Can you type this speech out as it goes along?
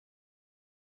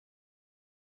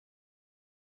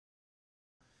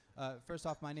First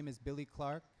off, my name is Billy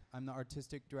Clark. I'm the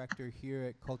artistic director here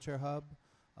at CultureHub.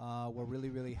 We're really,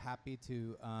 really happy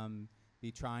to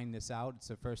be trying this out. It's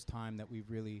the first time that we've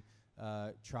really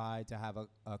tried to have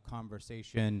a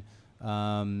conversation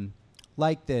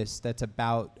like this that's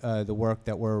about the work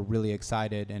that we're really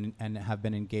excited and have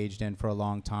been engaged in for a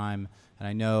long time. And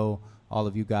I know all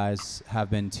of you guys have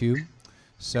been too.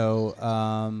 So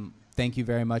thank you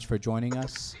very much for joining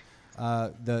us.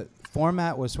 The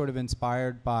format was sort of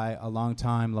inspired by a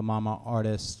longtime La Mama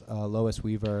artist, Lois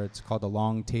Weaver. It's called The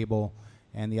Long Table.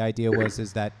 And the idea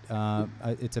is that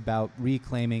it's about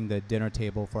reclaiming the dinner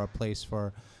table for a place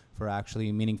for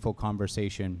actually meaningful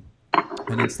conversation.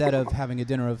 And instead of having a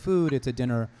dinner of food, it's a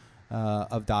dinner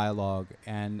of dialogue,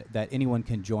 and that anyone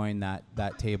can join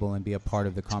that table and be a part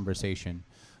of the conversation.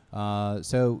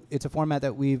 So it's a format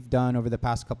that we've done over the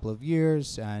past couple of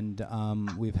years, and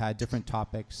we've had different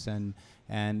topics,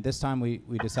 and this time we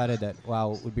decided that,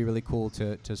 wow, it would be really cool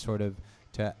to sort of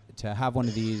to have one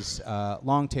of these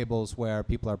long tables where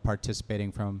people are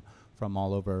participating from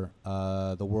all over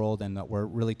the world, and that we're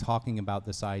really talking about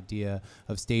this idea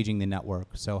of staging the network.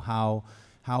 So how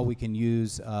we can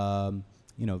use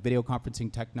video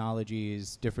conferencing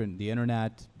technologies, the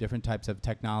internet, different types of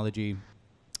technology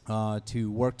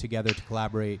to work together, to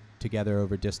collaborate together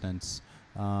over distance.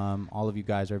 All of you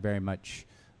guys are very much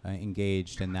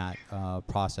engaged in that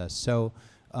process. So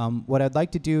what I'd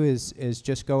like to do is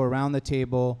just go around the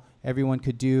table. Everyone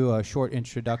could do a short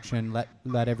introduction,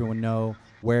 let everyone know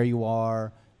where you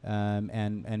are,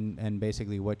 and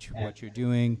basically what you're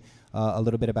doing, a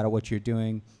little bit about what you're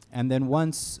doing. And then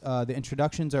once the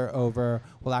introductions are over,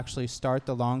 we'll actually start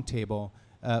the long table,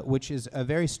 which is a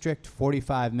very strict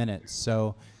 45 minutes.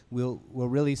 So we'll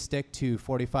really stick to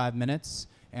 45 minutes,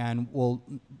 and we'll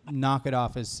knock it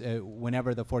off as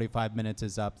whenever the 45 minutes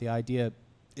is up. The idea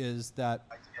is that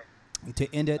to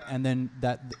end it, and then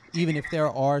that even if there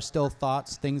are still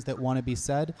thoughts, things that want to be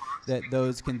said, that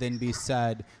those can then be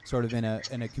said sort of in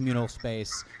a communal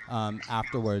space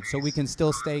afterwards. So we can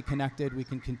still stay connected, we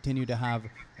can continue to have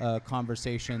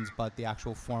conversations, but the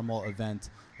actual formal event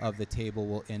of the table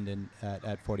will end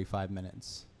at 45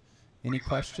 minutes. Any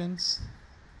questions?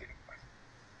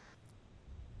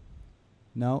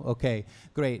 No? Okay,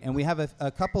 great. And we have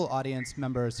a couple audience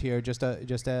members here, just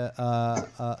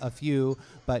a few,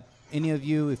 but any of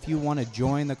you, if you want to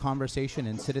join the conversation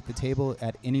and sit at the table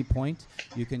at any point,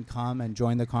 you can come and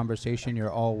join the conversation.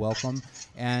 You're all welcome.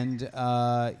 And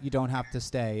you don't have to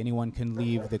stay. Anyone can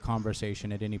leave the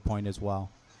conversation at any point as well.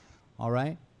 All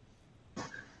right?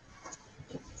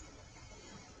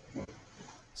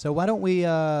 So why don't we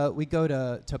go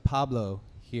to Pablo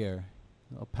here.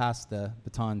 I'll pass the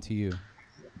baton to you.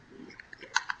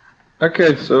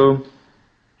 Okay, so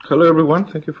hello everyone.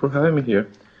 Thank you for having me here.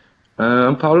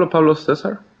 I'm Pablo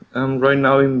Cesar. I'm right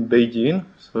now in Beijing,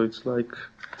 so it's like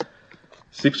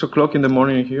 6 o'clock in the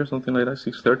morning here, something like that,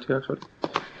 6:30 actually.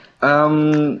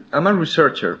 I'm a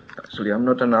researcher, actually. I'm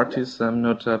not an artist, I'm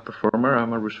not a performer,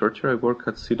 I'm a researcher. I work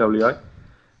at CWI.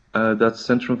 That's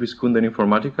Centrum Viscunda en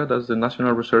Informatica. That's the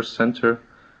National Research Center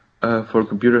for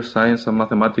Computer Science and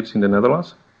Mathematics in the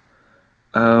Netherlands.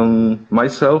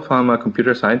 Myself, I'm a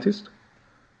computer scientist.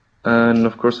 And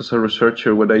of course, as a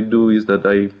researcher, what I do is that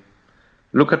I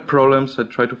look at problems, I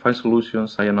try to find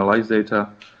solutions, I analyze data,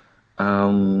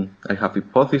 I have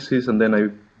hypotheses, and then I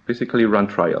basically run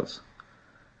trials.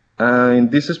 In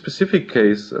this specific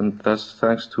case, and that's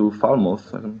thanks to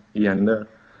Falmouth and Ian there,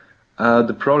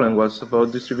 the problem was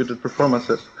about distributed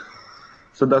performances.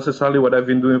 So that's exactly what I've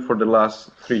been doing for the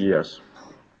last 3 years.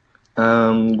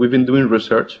 We've been doing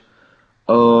research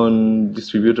on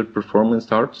distributed performance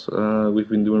arts. We've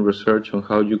been doing research on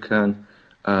how you can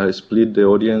split the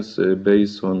audience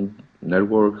based on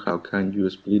network, how can you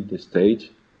split the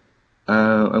stage.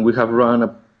 And we have run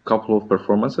a couple of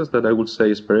performances that I would say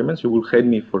experiments. You will hate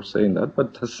me for saying that,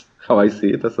 but that's how I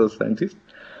see it as a scientist.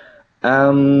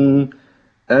 And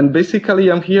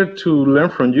basically I'm here to learn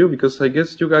from you, because I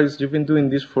guess you've been doing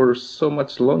this for so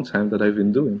much long time that I've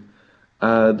been doing,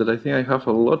 that I think I have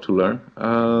a lot to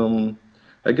learn.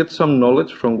 I get some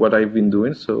knowledge from what I've been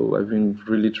doing, so I've been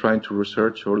really trying to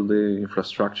research all the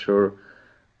infrastructure.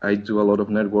 I do a lot of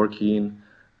networking,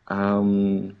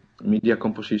 media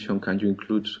composition, can you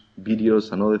include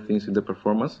videos and other things in the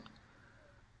performance?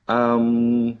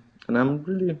 And I'm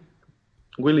really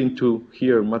willing to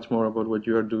hear much more about what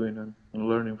you are doing and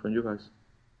learning from you guys.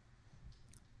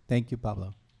 Thank you,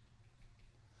 Pablo.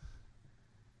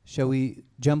 Shall we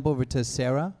jump over to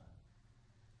Sarah?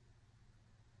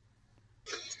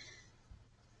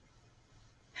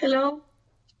 Hello.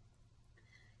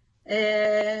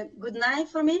 Good night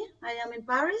for me. I am in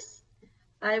Paris.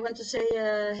 I want to say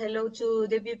hello to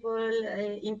the people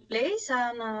in place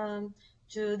and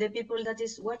to the people that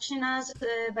is watching us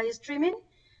by streaming.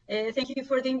 Thank you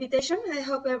for the invitation. I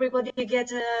hope everybody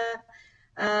gets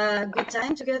a good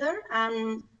time together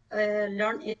and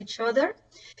learn each other.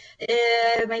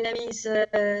 My name is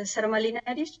Sara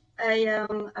Malinaric. I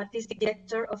am artistic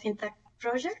director of Intact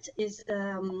Project. It's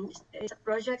a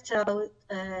project about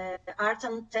art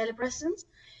and telepresence.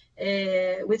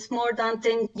 With more than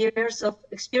 10 years of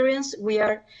experience, we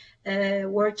are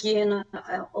working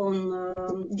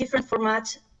on different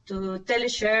formats to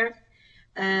teleshare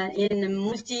in a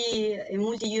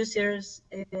multi-users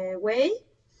way.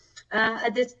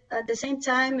 At the same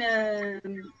time,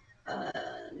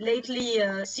 lately,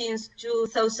 since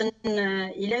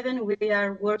 2011, we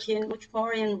are working much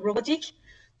more in robotic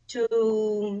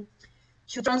to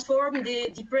transform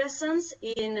the presence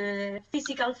in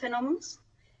physical phenomena.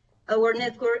 Our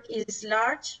network is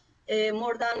large.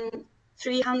 More than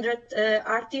 300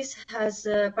 artists has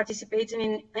participated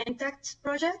in Intact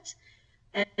project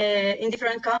in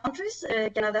different countries,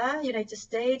 Canada, United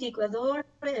States, Ecuador,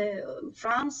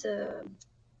 France,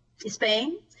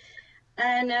 Spain.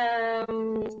 And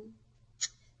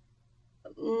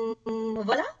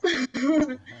voila,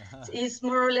 it's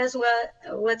more or less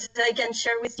what I can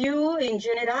share with you in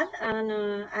general.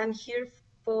 And I'm here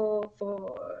for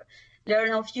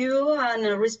learn of you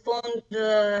and respond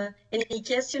any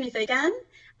question if I can.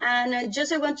 And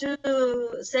just I want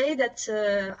to say that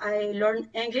I learned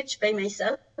English by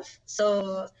myself.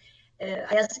 So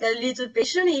I ask a little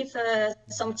patient if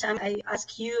sometime I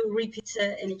ask you repeat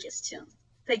any question.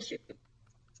 Thank you.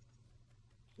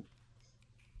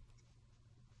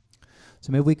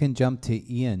 So maybe we can jump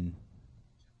to Ian.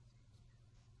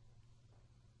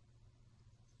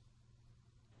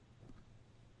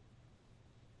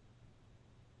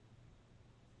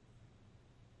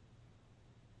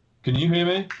 Can you hear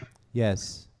me?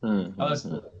 Yes.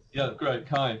 Yeah, great.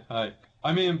 Hi.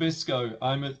 I'm Ian Biscoe.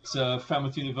 I'm at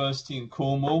Falmouth University in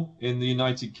Cornwall in the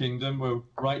United Kingdom. We're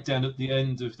right down at the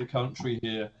end of the country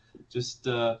here. Just,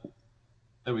 there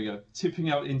we go, tipping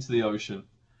out into the ocean.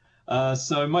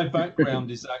 So my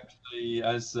background is actually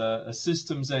as a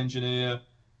systems engineer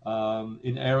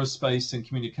in aerospace and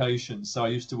communications. So I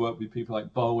used to work with people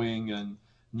like Boeing and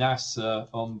NASA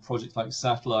on projects like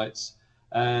satellites,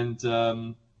 and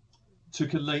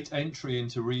took a late entry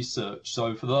into research.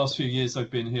 So for the last few years,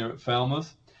 I've been here at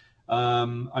Falmouth.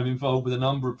 I'm involved with a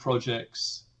number of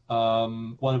projects,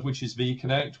 one of which is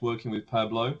Vconect, working with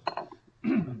Pablo.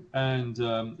 And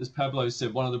as Pablo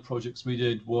said, one of the projects we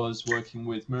did was working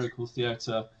with Miracle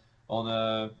Theatre on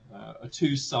a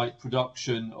two-site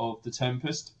production of The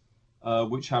Tempest,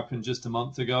 which happened just a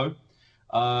month ago.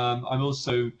 I'm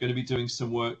also going to be doing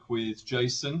some work with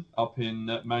Jason up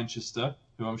in Manchester,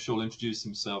 who I'm sure will introduce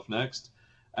himself next.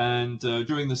 And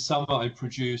during the summer, I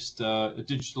produced a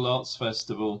digital arts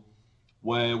festival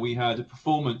where we had a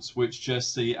performance which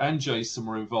Jesse and Jason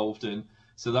were involved in.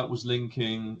 So that was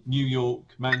linking New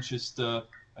York, Manchester,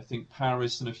 I think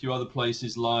Paris and a few other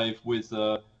places live with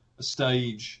a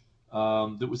stage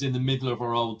that was in the middle of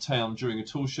our old town during a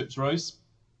tall ships race.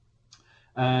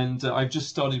 And I've just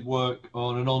started work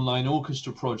on an online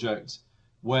orchestra project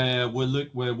where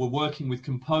we're working with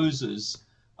composers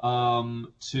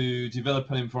to develop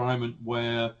an environment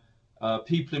where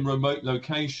people in remote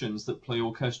locations that play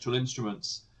orchestral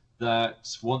instruments that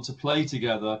want to play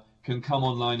together can come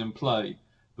online and play.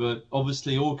 But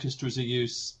obviously orchestras are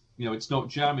used, it's not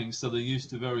jamming, so they're used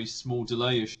to very small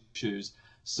delay issues.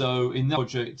 So in that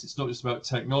project, it's not just about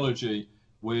technology.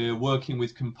 We're working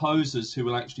with composers who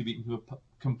will actually be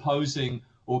composing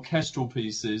orchestral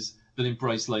pieces that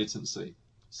embrace latency.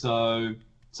 So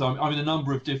I'm in a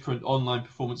number of different online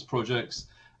performance projects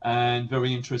and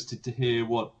very interested to hear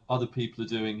what other people are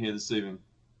doing here this evening.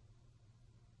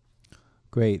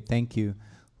 Great, thank you.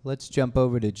 Let's jump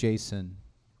over to Jason.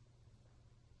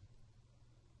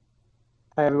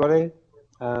 Hi, everybody.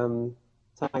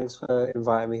 Thanks for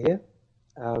inviting me here.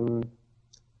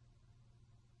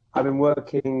 I've been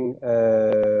working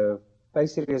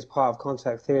basically as part of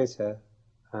Contact Theatre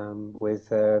with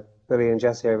Billy and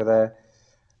Jesse over there,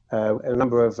 a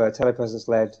number of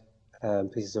telepresence-led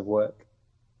pieces of work,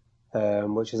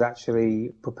 which has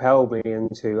actually propelled me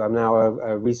into, I'm now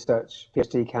a research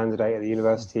PhD candidate at the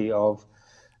University of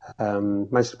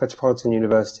Manchester Metropolitan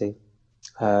University,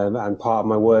 and part of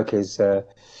my work is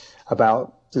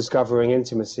about discovering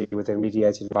intimacy within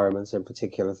mediated environments, in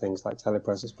particular things like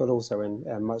telepresence, but also in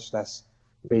much less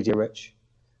media-rich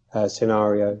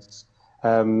scenarios.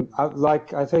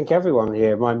 Like I think everyone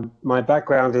here, my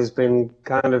background has been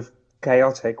kind of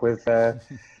chaotic with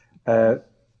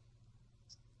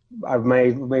I've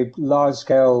made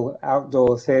large-scale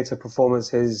outdoor theatre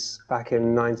performances back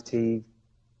in the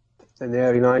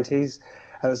early 90s.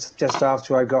 That was just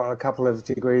after I got a couple of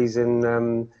degrees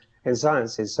in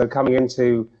sciences. So coming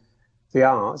into the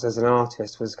arts as an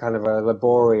artist was kind of a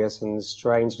laborious and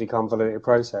strangely convoluted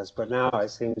process. But now it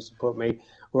seems to put me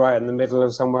right in the middle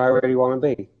of somewhere I really want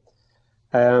to be.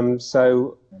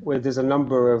 So there's a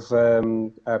number of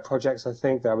projects, I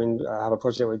think. I have a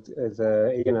project with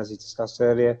Ian, as he discussed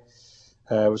earlier,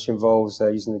 which involves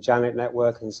using the Janet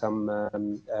network and some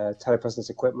telepresence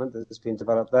equipment that's been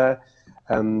developed there.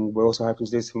 We're also hoping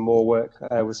to do some more work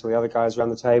with some of the other guys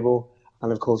around the table.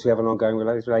 And of course, we have an ongoing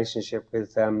relationship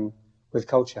with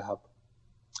CultureHub.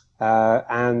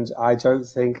 And I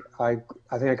think I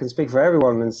can speak for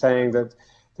everyone in saying that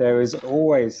there is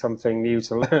always something new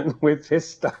to learn with this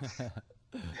stuff.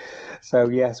 So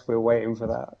yes, we're waiting for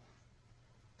that.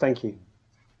 Thank you.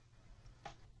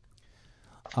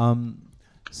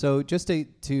 So just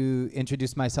to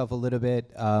introduce myself a little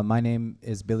bit, my name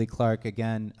is Billy Clark,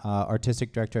 again,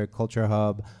 Artistic Director at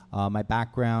CultureHub. My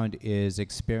background is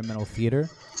experimental theater.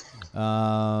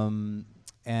 And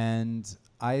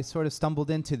I sort of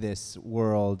stumbled into this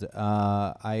world.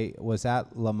 I was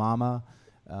at La Mama,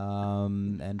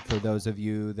 and for those of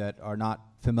you that are not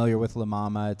familiar with La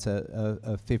Mama, it's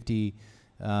a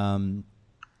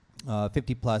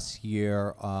 50-plus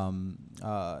year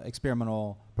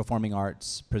experimental performing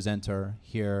arts presenter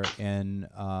here in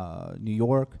New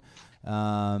York.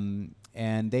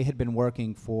 And they had been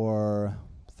working for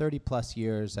 30-plus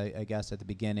years, I guess, at the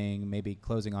beginning, maybe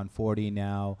closing on 40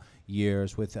 now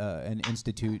years, with an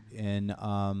institute in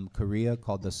Korea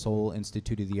called the Seoul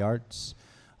Institute of the Arts.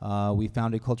 We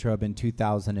founded CultureHub in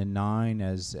 2009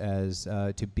 as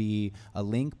to be a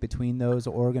link between those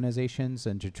organizations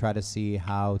and to try to see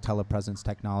how telepresence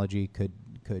technology could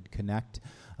connect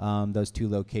those two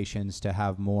locations to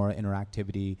have more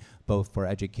interactivity, both for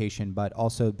education, but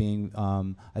also being,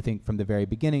 I think from the very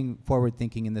beginning,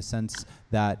 forward-thinking in the sense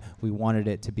that we wanted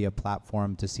it to be a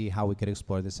platform to see how we could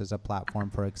explore this as a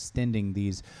platform for extending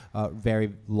these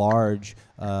very large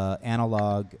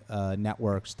analog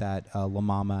networks that La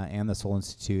Mama and the Seoul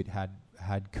Institute had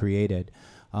created.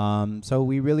 So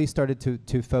we really started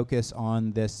to focus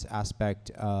on this aspect,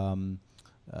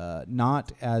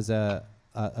 not as a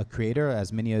creator,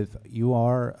 as many of you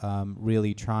are,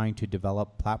 really trying to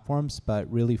develop platforms, but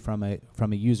really from a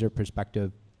user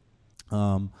perspective,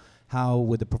 how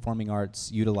would the performing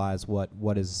arts utilize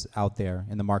what is out there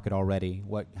in the market already?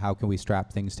 How can we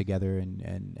strap things together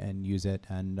and use it?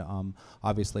 And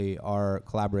obviously, our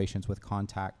collaborations with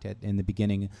Contact in the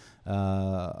beginning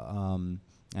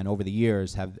and over the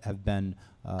years have been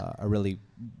a really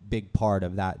big part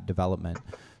of that development.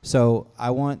 So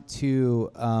I want to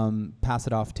pass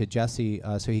it off to Jesse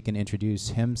so he can introduce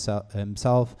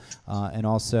himself and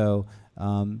also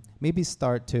maybe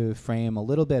start to frame a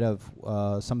little bit of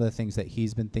some of the things that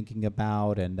he's been thinking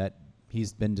about and that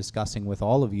he's been discussing with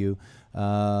all of you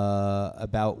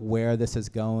about where this is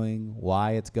going,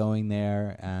 why it's going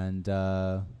there, and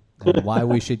why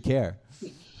we should care.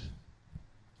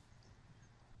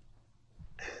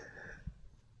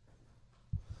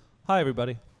 Hi,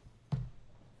 everybody.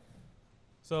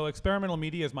 So experimental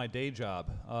media is my day job.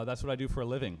 That's what I do for a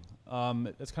living.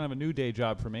 It's kind of a new day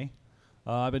job for me.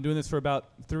 I've been doing this for about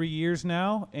 3 years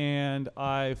now, and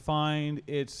I find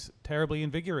it's terribly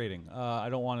invigorating. I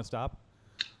don't want to stop.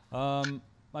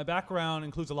 My background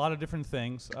includes a lot of different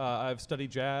things. I've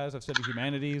studied jazz, I've studied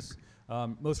humanities,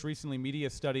 most recently media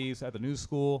studies at the New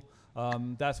School.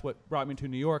 That's what brought me to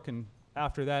New York, and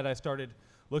after that I started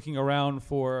looking around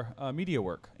for media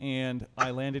work, and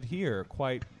I landed here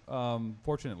quite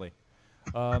fortunately.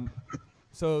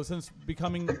 So since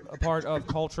becoming a part of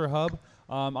CultureHub,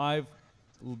 I've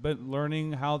been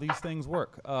learning how these things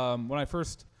work. When I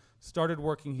first started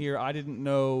working here, I didn't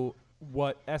know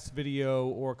what S-video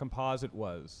or composite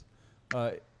was.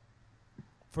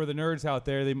 For the nerds out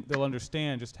there, they'll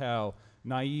understand just how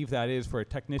naive that is for a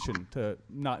technician to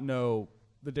not know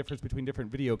the difference between different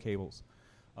video cables.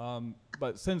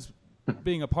 But since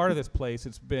being a part of this place,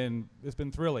 it's been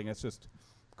thrilling. It's just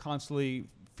constantly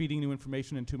feeding new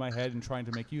information into my head and trying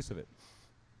to make use of it.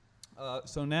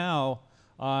 So now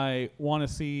I want to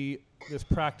see this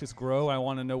practice grow. I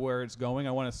want to know where it's going.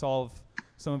 I want to solve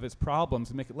some of its problems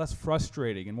and make it less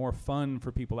frustrating and more fun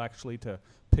for people actually to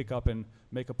pick up and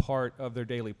make a part of their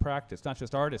daily practice. Not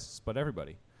just artists, but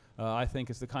everybody. I think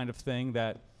it's the kind of thing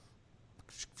that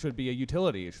should be a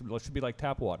utility. It should be like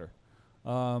tap water.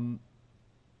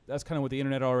 That's kind of what the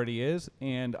internet already is,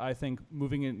 and I think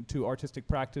moving into artistic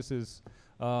practice is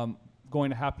going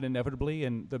to happen inevitably,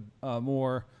 and the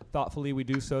more thoughtfully we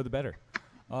do so, the better.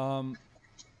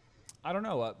 I don't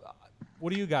know.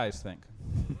 What do you guys think?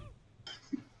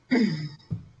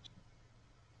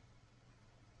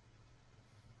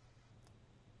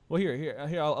 Well, here.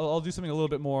 I'll do something a little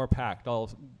bit more packed.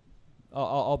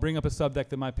 I'll bring up a subject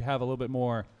that might have a little bit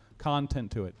more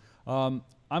content to it. I'm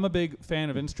a big fan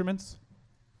of instruments.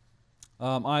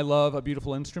 I love a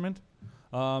beautiful instrument.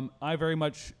 I very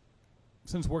much,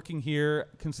 since working here,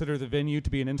 consider the venue to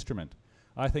be an instrument.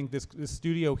 I think this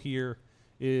studio here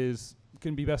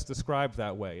can be best described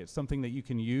that way. It's something that you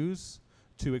can use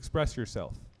to express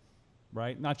yourself,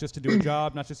 right? Not just to do a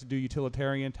job, not just to do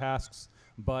utilitarian tasks,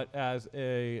 but as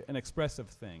an expressive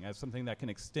thing, as something that can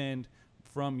extend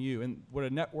from you. And what a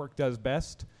network does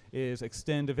best is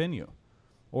extend a venue,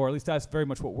 or at least that's very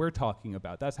much what we're talking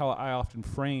about. That's how I often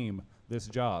frame this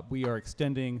job. We are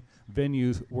extending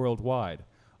venues worldwide.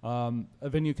 A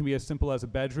venue can be as simple as a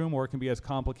bedroom, or it can be as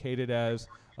complicated as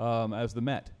the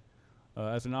Met,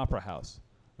 as an opera house.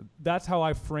 That's how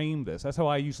I frame this. That's how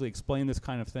I usually explain this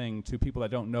kind of thing to people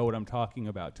that don't know what I'm talking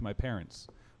about, to my parents,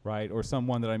 right, or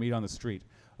someone that I meet on the street.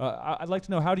 I'd like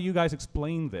to know, how do you guys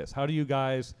explain this? How do you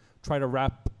guys try to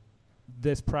wrap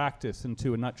this practice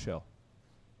into a nutshell?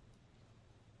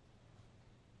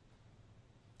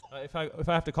 If I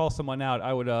have to call someone out,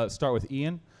 I would start with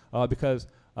Ian, because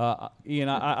Ian,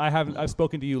 I've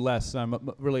spoken to you less, so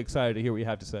I'm really excited to hear what you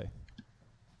have to say.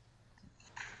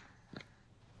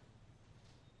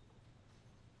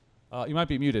 You might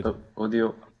be muted.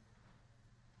 Audio.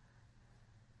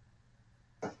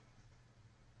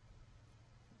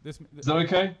 Is that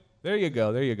okay? There you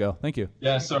go. There you go. Thank you.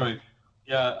 Yeah, sorry.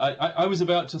 Yeah, I was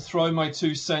about to throw my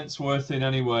 2 cents worth in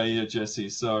anyway, Jesse.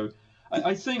 So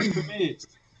I think for me,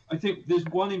 I think there's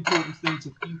one important thing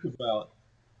to think about,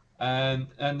 and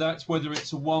that's whether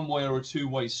it's a one-way or a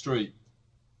two-way street.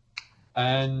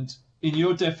 And in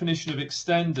your definition of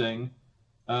extending,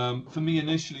 for me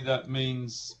initially that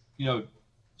means,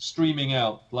 streaming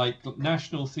out, like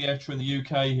National Theatre in the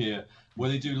UK here, where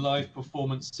they do live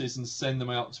performances and send them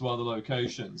out to other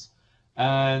locations.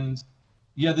 And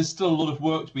yeah, there's still a lot of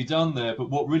work to be done there,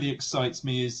 but what really excites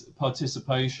me is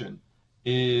participation,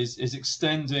 is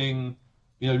extending,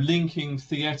 linking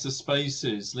theatre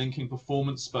spaces, linking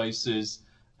performance spaces,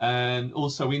 and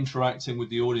also interacting with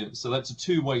the audience. So that's a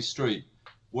two-way street,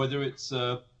 whether it's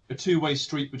a two-way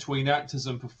street between actors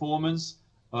and performers,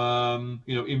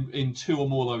 in 2 or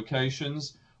more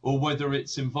locations, or whether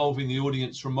it's involving the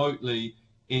audience remotely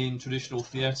in traditional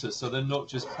theatre. So they're not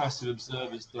just passive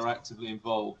observers, they're actively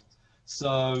involved.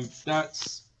 So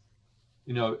that's,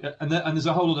 and there's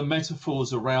a whole lot of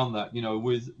metaphors around that,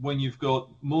 with when you've got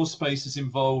more spaces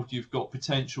involved, you've got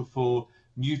potential for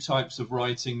new types of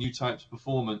writing, new types of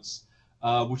performance,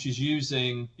 which is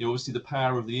using, obviously the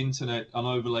power of the internet and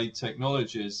overlaid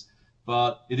technologies.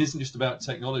 But it isn't just about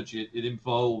technology. It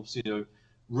involves,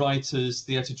 writers,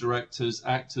 theatre directors,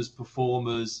 actors,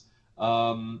 performers,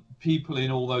 people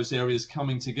in all those areas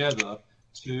coming together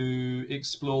to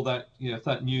explore that,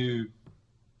 that new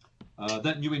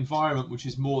environment, which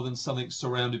is more than something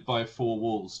surrounded by 4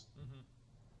 walls.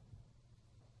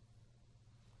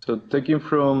 So taking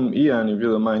from Ian, if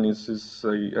you don't mind,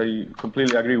 I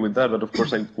completely agree with that. But of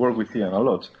course, I work with Ian a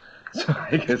lot, so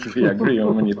I guess we agree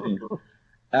on many things.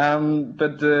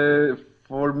 But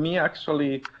for me,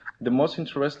 actually, the most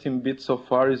interesting bit so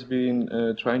far has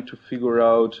been trying to figure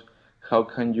out how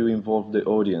can you involve the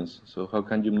audience. So how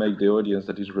can you make the audience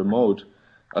that is remote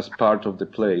as part of the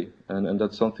play? And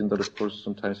that's something that, of course,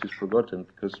 sometimes is forgotten,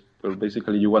 because, well,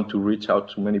 basically you want to reach out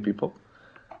to many people,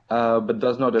 but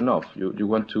that's not enough. You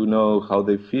want to know how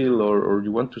they feel, or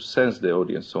you want to sense the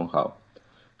audience somehow.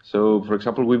 So, for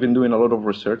example, we've been doing a lot of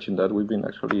research in that. We've been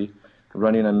actually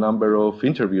running a number of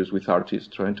interviews with artists,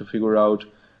 trying to figure out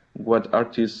what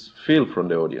artists feel from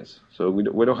the audience. So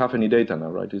we don't have any data now,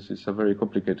 right? It's a very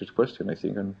complicated question, I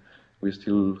think, and we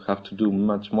still have to do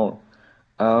much more.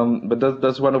 But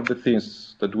that's one of the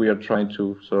things that we are trying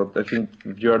to. So I think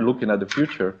if you are looking at the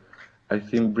future, I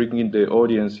think bringing the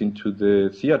audience into the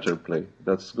theater play,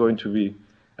 that's going to be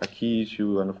a key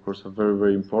issue, and of course a very,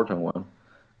 very important one.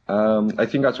 I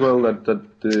think as well that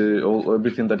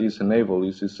everything that is enabled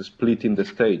is splitting the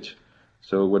stage.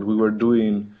 So what we were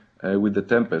doing with the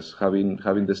Tempest, having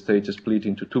the stage split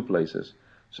into 2 places.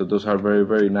 So those are very,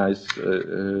 very nice,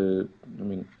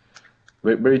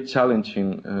 very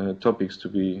challenging topics to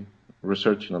be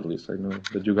researching, at least. I know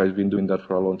that you guys have been doing that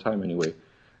for a long time anyway,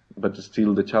 but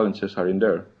still the challenges are in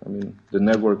there. I mean, the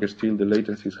network is still, the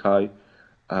latency is high.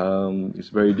 It's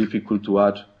very difficult to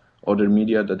add other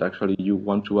media that actually you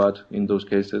want to add in those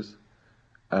cases.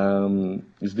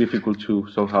 it's difficult to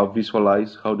somehow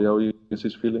visualize how the audience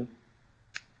is feeling.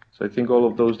 So I think all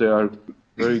of those, they are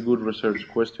very good research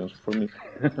questions for me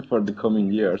for the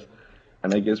coming years,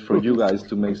 and I guess for you guys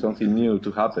to make something new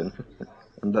to happen.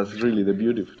 And that's really the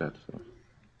beauty of that. So.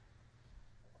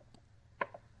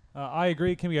 I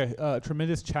agree. It can be a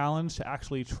tremendous challenge to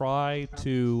actually try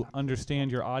to understand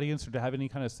your audience or to have any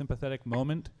kind of sympathetic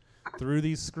moment through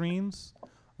these screens.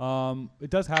 It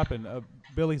does happen.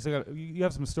 Billy, you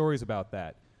have some stories about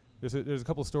that. There's a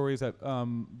couple of stories that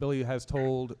Billy has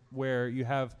told where you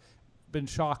have been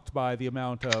shocked by the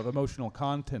amount of emotional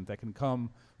content that can come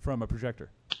from a projector.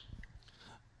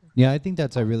 Yeah, I think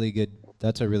that's a really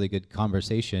good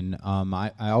conversation.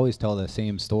 I always tell the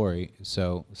same story,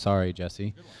 so sorry,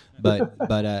 Jesse, but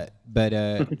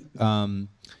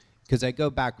because I go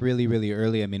back really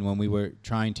early. I mean, when we were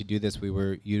trying to do this, we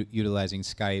were utilizing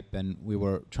Skype, and we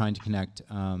were trying to connect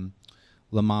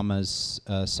La Mama's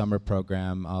summer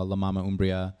program, La Mama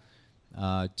Umbria,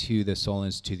 to the Seoul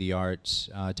Institute of the Arts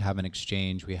to have an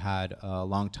exchange. We had a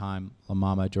longtime La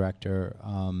Mama director.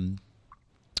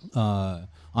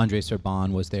 Andre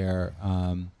Serban was there,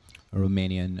 a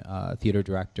Romanian theater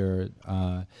director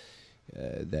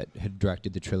that had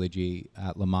directed the trilogy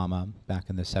at La Mama back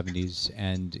in the 70s,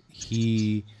 and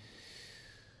he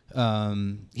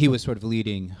was sort of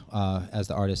leading as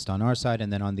the artist on our side,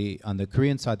 and then on the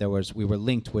Korean side we were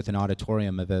linked with an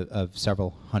auditorium of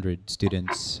several hundred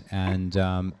students, and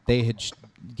they had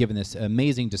given this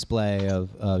amazing display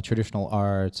of traditional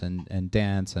arts and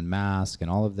dance and mask and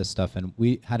all of this stuff, and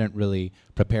we hadn't really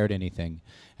prepared anything,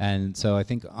 and so I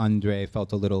think Andre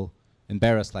felt a little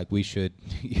embarrassed, like we should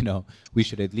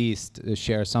at least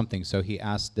share something. So he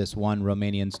asked this one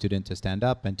Romanian student to stand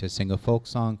up and to sing a folk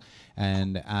song,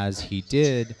 and as he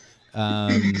did,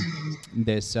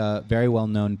 this very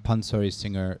well-known pansori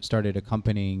singer started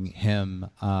accompanying him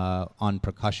on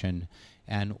percussion.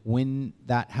 And when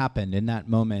that happened, in that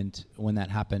moment, when that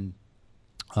happened,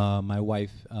 my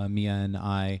wife Mia and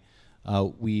I,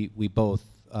 we both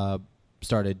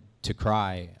started to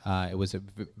cry. It was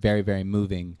very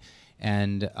moving,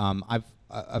 and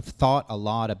I've thought a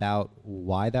lot about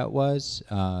why that was,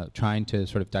 trying to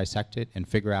sort of dissect it and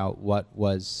figure out what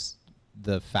was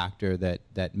the factor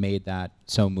that made that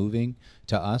so moving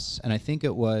to us. And I think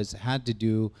it had to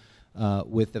do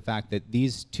with the fact that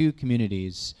these two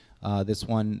communities, this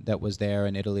one that was there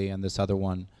in Italy and this other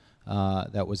one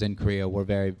that was in Korea, were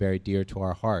very dear to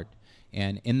our heart.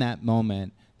 And in that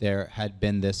moment, there had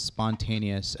been this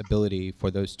spontaneous ability for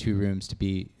those two rooms to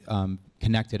be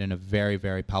connected in a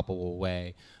very palpable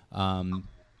way. And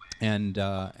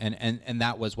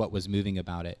that was what was moving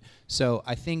about it. So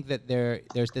I think that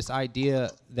there's this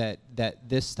idea that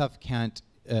this stuff can't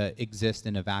exist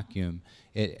in a vacuum.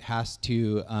 It has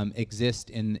to exist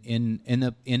in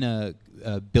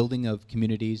a building of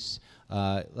communities.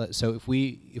 So if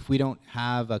we don't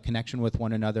have a connection with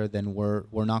one another, then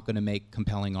we're not going to make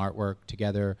compelling artwork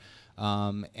together.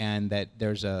 And that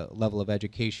there's a level of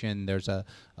education, there's a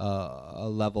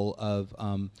level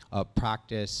of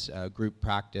practice, group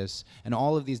practice, and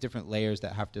all of these different layers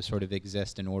that have to sort of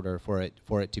exist in order for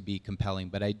it to be compelling.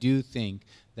 But I do think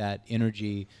that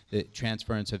energy, the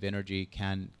transference of energy,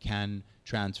 can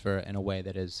transfer in a way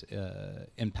that is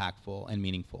impactful and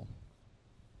meaningful.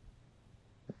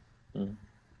 Mm.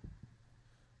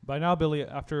 By now, Billy,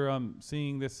 after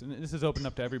seeing this, and this is open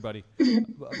up to everybody,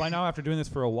 by now, after doing this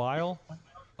for a while,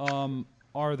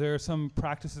 are there some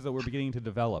practices that we're beginning to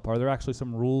develop? Are there actually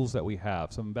some rules that we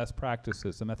have, some best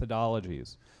practices, some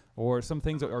methodologies, or some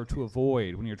things that are to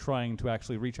avoid when you're trying to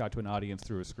actually reach out to an audience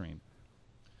through a screen?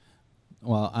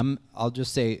 Well, I'll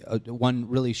just say one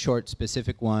really short,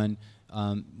 specific one,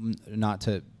 not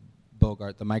to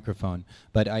bogart the microphone,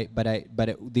 but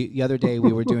the other day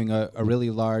we were doing a really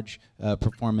large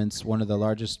performance, one of the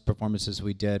largest performances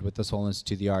we did with the Seoul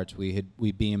Institute of the Arts.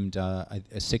 We beamed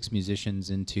 6 musicians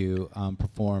into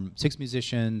perform, 6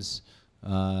 musicians,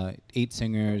 8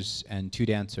 singers, and 2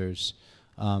 dancers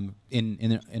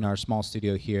in our small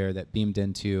studio here that beamed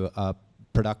into a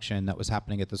production that was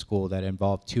happening at the school that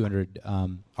involved 200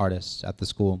 artists at the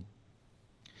school.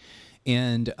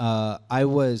 And I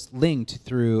was linked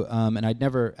through, and I'd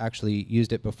never actually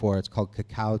used it before. It's called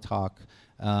Kakao Talk,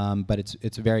 but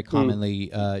it's a very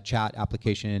commonly chat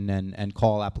application and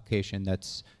call application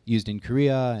that's used in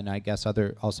Korea, and I guess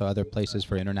also other places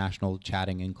for international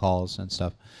chatting and calls and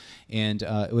stuff. And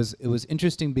it was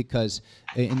interesting because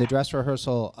in the dress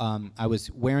rehearsal, I was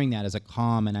wearing that as a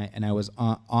comm, and I was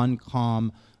on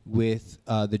comm with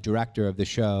the director of the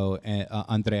show,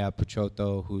 Andrea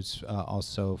Pucciotto, who's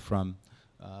also from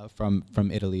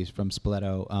from Italy, from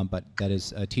Spoleto, but that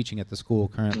is teaching at the school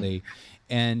currently.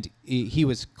 And he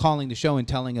was calling the show and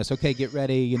telling us, okay, get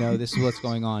ready, you know, this is what's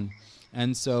going on.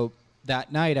 And so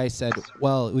that night I said,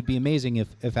 well, it would be amazing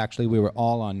if actually we were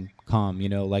all on comm, you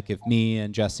know, like if me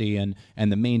and Jesse and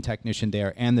the main technician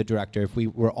there and the director, if we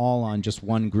were all on just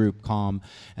one group comm.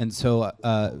 And so,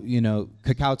 you know,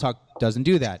 Kakao Talk doesn't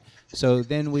do that. So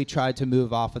then we tried to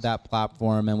move off of that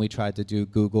platform and we tried to do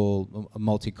Google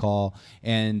multi-call.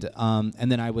 And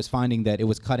then I was finding that it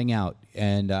was cutting out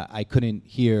and I couldn't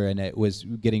hear and it was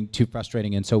getting too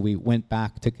frustrating. And so we went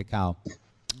back to Kakao.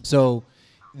 So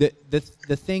the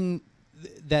thing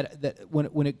that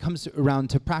when it comes around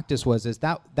to practice is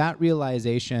that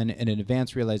realization and an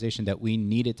advanced realization that we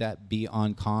needed to be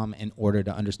on comm in order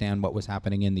to understand what was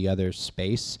happening in the other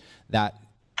space, that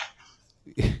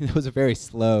it was very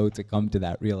slow to come to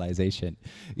that realization,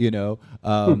 you know.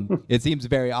 It seems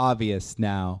very obvious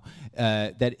now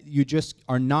that you just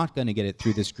are not going to get it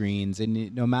through the screens,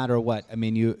 and no matter what, I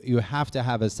mean, you have to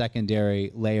have a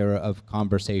secondary layer of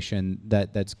conversation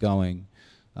that's going.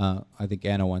 I think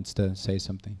Anna wants to say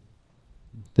something.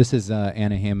 This is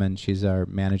Anna Hammond. She's our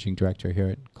managing director here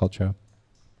at CultureHub.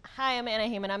 Hi, I'm Anna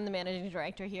Hammond. I'm the managing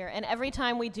director here. And every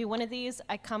time we do one of these,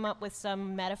 I come up with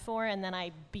some metaphor and then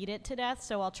I beat it to death,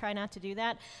 so I'll try not to do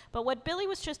that. But what Billy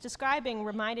was just describing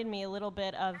reminded me a little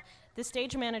bit of the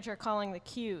stage manager calling the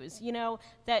cues. You know,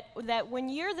 that when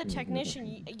you're the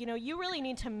technician, you know, you really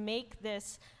need to make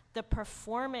this the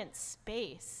performance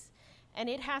space. And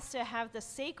it has to have the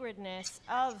sacredness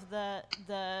of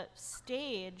the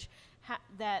stage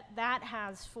that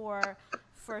has for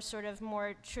sort of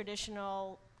more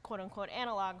traditional quote-unquote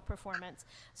analog performance.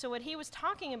 So what he was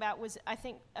talking about was, I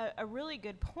think, a really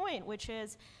good point, which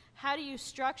is how do you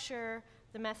structure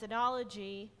the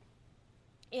methodology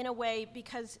in a way,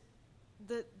 because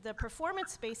the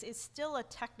performance space is still a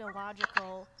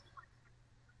technological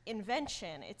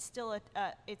invention. It's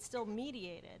still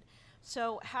mediated.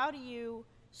 So how do you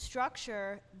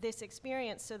structure this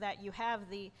experience so that you have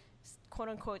the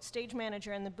quote-unquote stage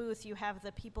manager in the booth, you have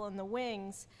the people in the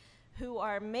wings who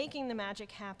are making the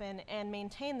magic happen and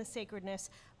maintain the sacredness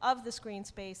of the screen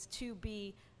space to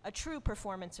be a true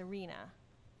performance arena?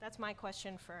 That's my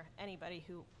question for anybody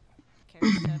who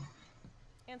cares to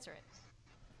answer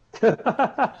it.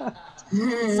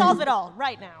 Solve it all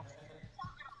right now.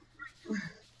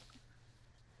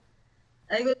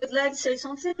 I would like to say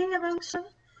something about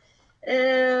that.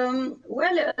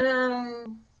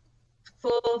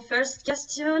 For first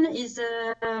question is,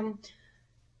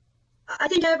 I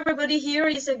think everybody here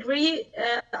is agree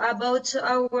about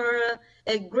our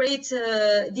great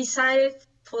desire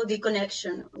for the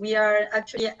connection. We are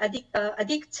actually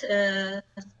addict to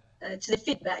the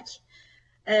feedback,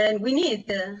 and we need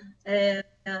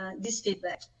this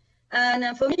feedback.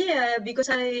 And for me, because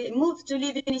I moved to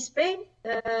live in Spain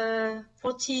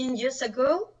 14 years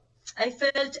ago, I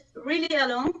felt really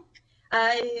alone.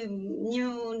 I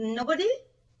knew nobody.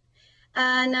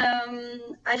 And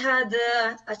I had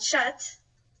a chat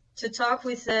to talk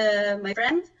with my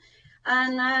friend.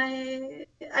 And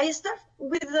I start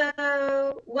with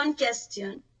one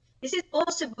question. Is it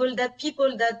possible that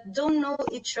people that don't know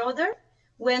each other,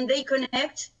 when they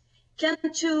connect, can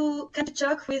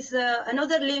talk with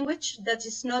another language that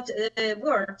is not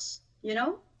words, you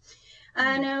know?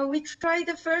 And we tried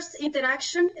the first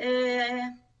interaction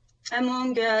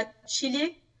among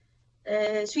Chile,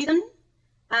 Sweden,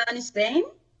 and Spain.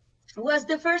 Was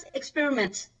the first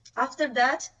experiment. After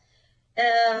that,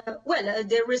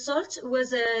 the result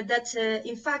was that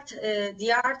in fact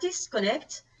the artists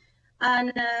connect,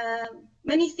 and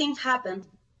many things happen.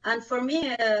 And for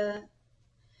me,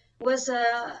 was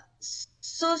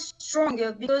so strong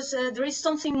because there is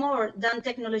something more than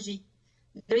technology.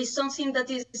 There is something that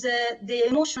is the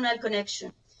emotional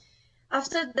connection.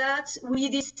 After that, we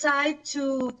decide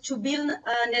to build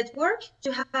a network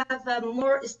to have a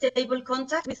more stable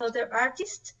contact with other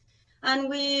artists, and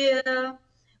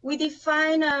we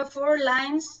define 4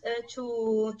 lines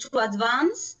to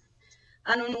advance.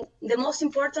 And the most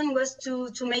important was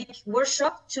to make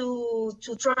workshop to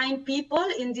train people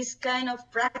in this kind of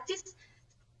practice.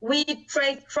 We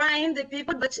train the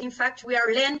people, but in fact we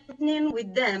are learning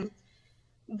with them.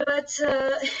 But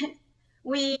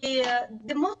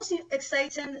the most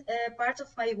exciting part of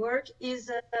my work is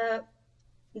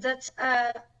that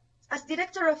as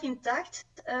director of Intact,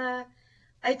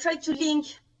 I try to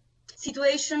link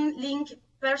situation, link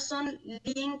person,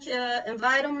 link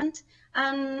environment,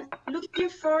 and looking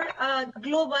for a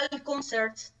global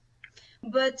concert.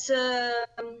 But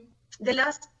the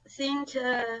last thing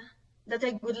that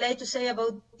I would like to say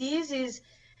about this is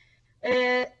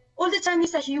all the time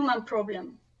is a human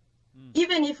problem.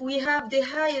 Even if we have the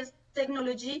highest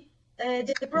technology,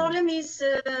 the problem is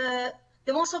the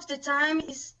most of the time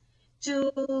is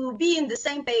to be in the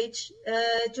same page,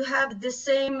 to have the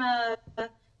same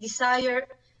desire,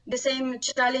 the same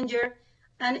challenger.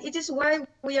 And it is why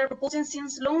we are proposing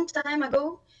since long time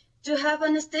ago to have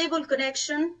a stable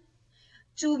connection,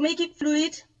 to make it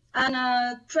fluid, and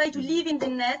try to live in the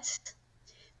net,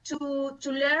 to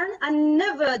learn and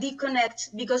never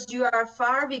disconnect because you are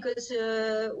far, because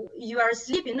you are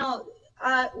sleeping. No,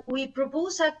 we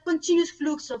propose a continuous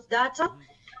flux of data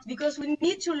because we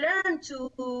need to learn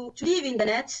to live in the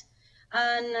net.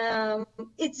 And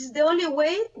it's the only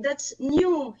way that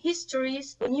new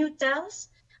histories, new tales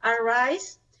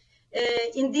arise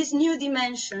in this new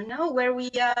dimension, no? Where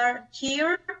we are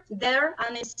here, there,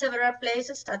 and in several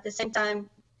places at the same time.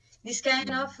 This kind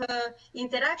of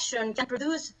interaction can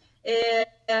produce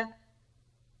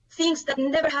things that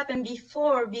never happened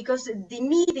before, because the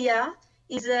media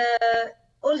is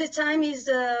all the time is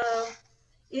the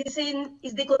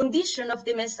condition of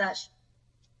the message.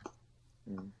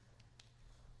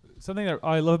 Something that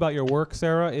I love about your work,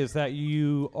 Sarah, is that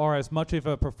you are as much of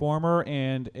a performer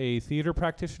and a theater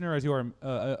practitioner as you are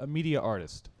a media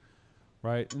artist,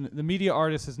 right? And the media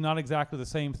artist is not exactly the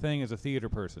same thing as a theater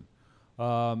person.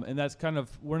 And that's kind of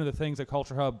one of the things that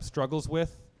CultureHub struggles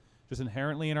with, just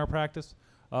inherently in our practice.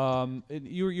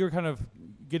 You're kind of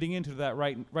getting into that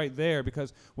right there,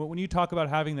 because when you talk about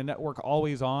having the network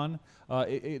always on,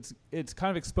 it's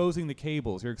kind of exposing the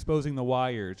cables. You're exposing the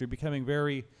wires. You're becoming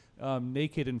very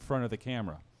naked in front of the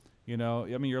camera. You know,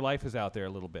 I mean, your life is out there a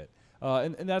little bit,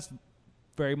 and that's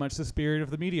very much the spirit of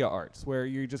the media arts, where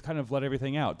you just kind of let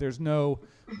everything out. There's no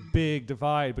big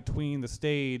divide between the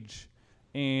stage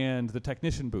and the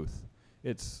technician booth.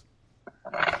 It's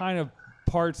kind of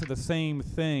parts of the same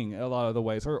thing a lot of the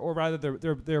ways, or rather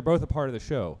they're both a part of the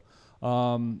show.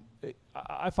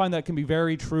 I find that can be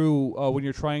very true when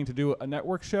you're trying to do a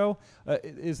network show,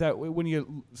 is that when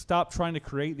you stop trying to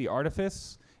create the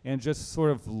artifice and just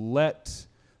sort of let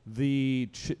the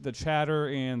chatter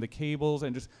and the cables,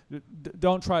 and just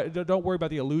don't worry about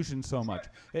the illusion so much.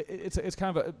 It's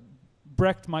kind of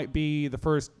Brecht might be the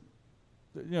first,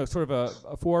 you know, sort of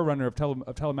a forerunner of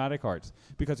telematic arts,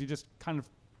 because you just kind of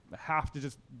have to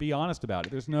just be honest about it.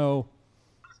 There's no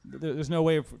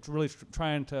way of really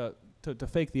trying to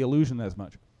fake the illusion as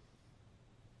much.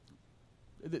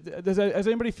 Does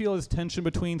anybody feel this tension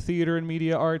between theater and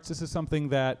media arts? This is something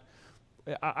that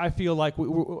I feel like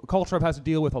CultureHub has to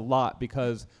deal with a lot,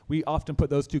 because we often put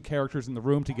those two characters in the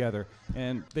room together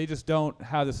and they just don't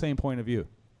have the same point of view.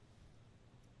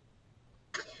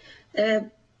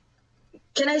 Can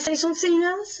I say something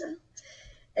else?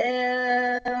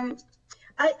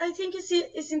 I think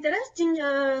it's interesting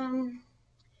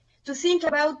to think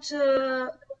about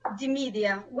the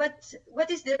media. What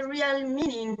is the real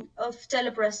meaning of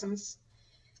telepresence?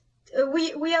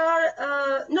 We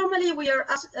are normally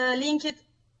linked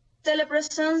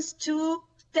telepresence to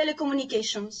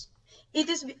telecommunications. It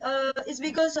is it's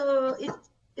because it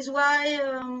is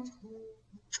why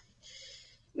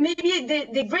maybe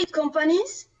the great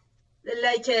companies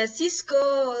like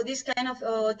Cisco, this kind of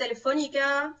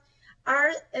Telefonica,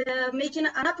 are making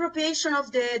an appropriation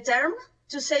of the term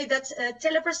to say that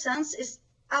telepresence is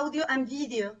audio and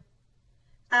video,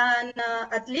 and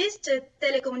at least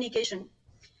telecommunication.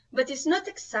 But it's not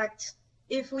exact.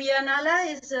 If we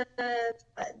analyze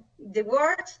the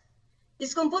word,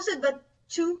 it's composed by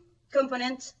two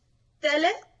components: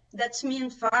 tele, that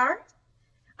means far,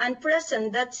 and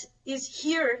present, that is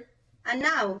here and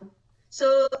now.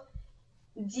 So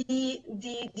the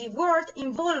word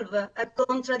involves a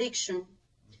contradiction,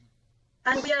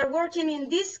 and we are working in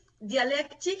this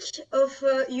dialectic of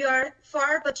you are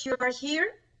far but you are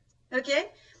here, okay?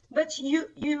 But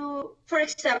you, for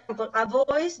example, a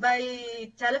voice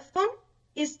by telephone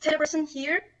is telepresent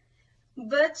here,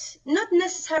 but not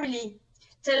necessarily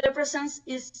telepresence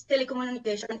is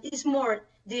telecommunication. It's more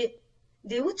the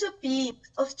utopia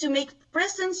of to make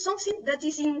present something that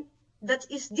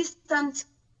is distant.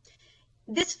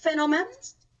 This phenomenon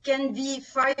can be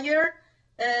fire,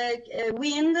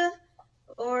 wind,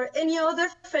 or any other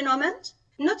phenomenon,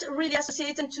 not really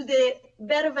associated to the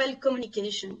verbal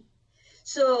communication.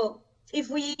 So if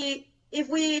we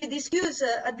discuss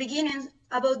at the beginning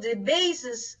about the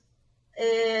basis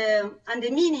and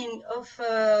the meaning of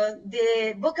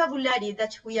the vocabulary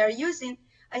that we are using,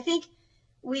 I think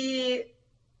we're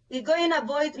going to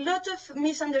avoid a lot of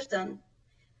misunderstanding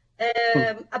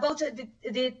about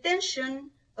the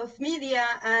tension of media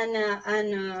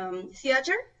and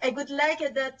theater. I would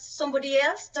like that somebody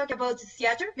else talk about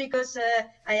theater because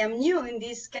I am new in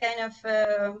this kind of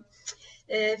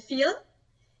field.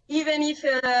 Even if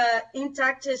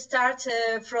Intact starts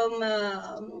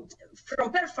from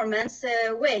performance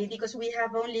way, because we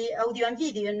have only audio and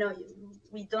video. No,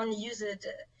 we don't use it.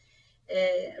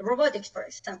 Robotics, for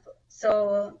example.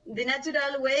 So the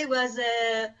natural way was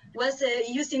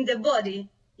using the body,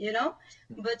 you know.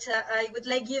 But I would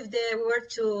like give the word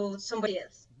to somebody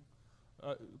else.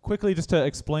 Quickly, just to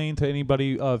explain to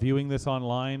anybody viewing this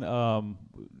online,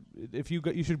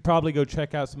 you should probably go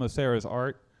check out some of Sarah's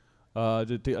art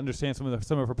to understand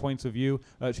some of her points of view.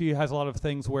 She has a lot of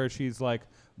things where she's like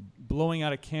blowing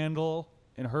out a candle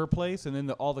in her place, and then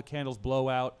all the candles blow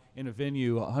out in a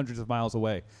venue hundreds of miles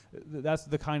away. That's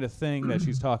the kind of thing that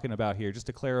she's talking about here, just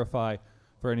to clarify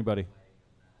for anybody.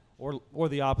 Or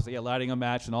the opposite, yeah, lighting a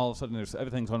match and all of a sudden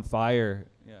everything's on fire.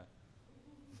 Yeah.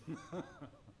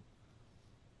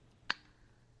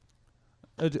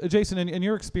 Jason, in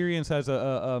your experience as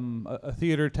a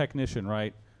theater technician,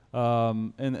 right?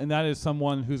 And that is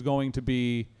someone who's going to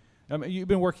be, I mean, you've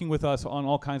been working with us on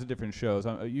all kinds of different shows.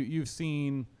 You've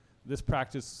seen this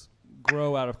practice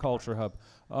grow out of CultureHub.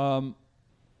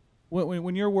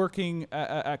 When you're working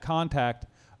at Contact,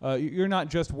 you're not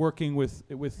just working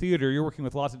with theater, you're working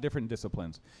with lots of different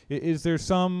disciplines. Is there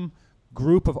some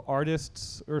group of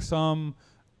artists or some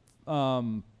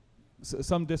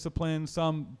discipline,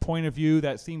 some point of view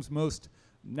that seems most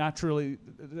naturally,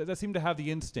 that seem to have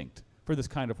the instinct for this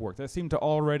kind of work, that seem to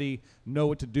already know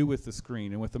what to do with the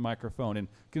screen and with the microphone and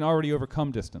can already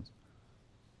overcome distance?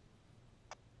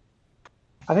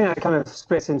 I think that kind of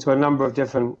splits into a number of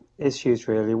different issues,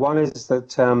 really. One is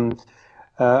that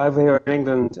over here in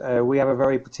England, we have a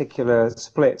very particular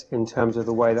split in terms of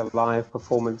the way that live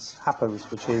performance happens,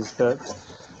 which is that,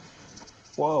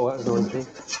 whoa, that was noisy.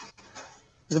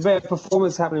 There's a bit of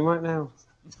performance happening right now.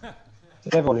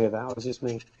 Did everyone hear that? Or was it just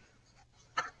me?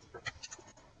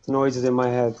 The noise is in my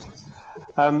head.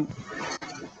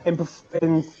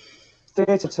 In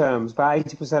theatre terms, about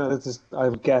 80% of this, I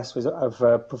would guess,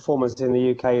 of performance in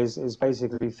the UK is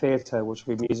basically theatre, which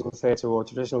would be musical theatre or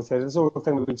traditional theatre. The sort of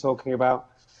thing we've been talking about,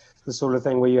 the sort of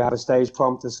thing where you have a stage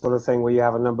prompt, the sort of thing where you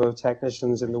have a number of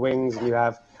technicians in the wings and you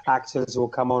have actors who will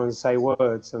come on and say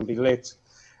words and be lit,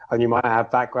 and you might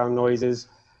have background noises.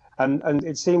 And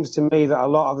it seems to me that a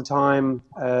lot of the time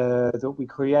that we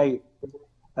create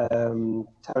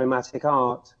telematic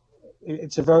art,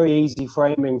 it's a very easy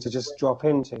framing to just drop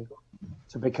into.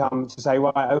 To say,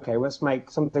 right, okay, let's make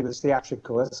something that's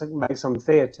theatrical, let's make some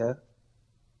theatre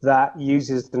that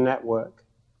uses the network.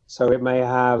 So it may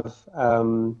have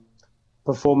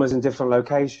performers in different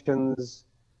locations,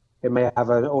 it may have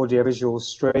an audiovisual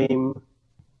stream,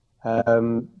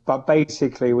 but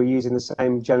basically we're using the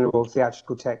same general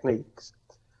theatrical techniques,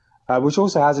 which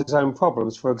also has its own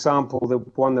problems. For example, the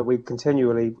one that we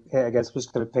continually hit against, I'm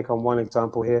just going to pick on one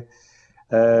example here,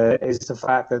 is the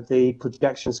fact that the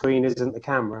projection screen isn't the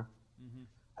camera.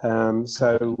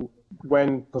 So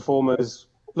when performers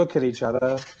look at each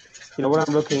other, you know, when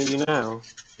I'm looking at you now,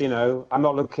 you know, I'm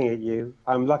not looking at you.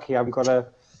 I'm lucky I've got a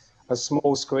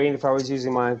small screen. If I was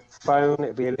using my phone,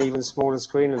 it'd be an even smaller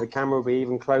screen and the camera would be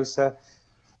even closer.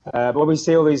 But we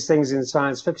see all these things in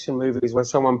science fiction movies where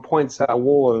someone points at a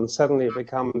wall and suddenly it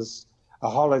becomes a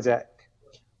holodeck.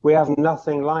 We have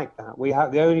nothing like that.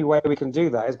 The only way we can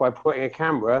do that is by putting a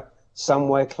camera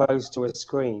somewhere close to a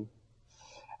screen.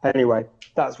 Anyway,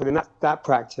 that's within that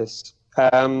practice.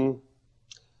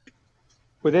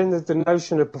 Within the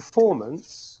notion of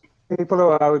performance, people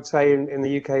who I would say in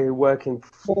the UK who work in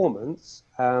performance,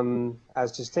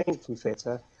 as distinct from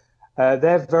theatre,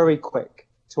 they're very quick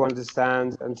to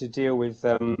understand and to deal with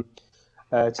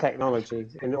technology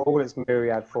in all its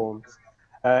myriad forms.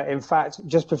 In fact,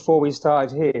 just before we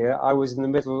started here, I was in the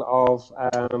middle of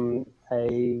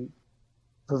a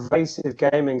pervasive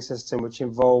gaming system which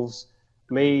involves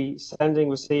me sending,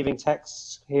 receiving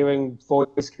texts, hearing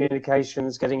voice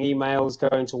communications, getting emails,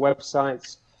 going to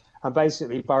websites, and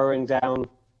basically burrowing down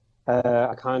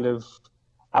a kind of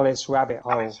Alice rabbit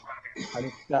hole.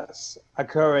 And that's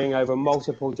occurring over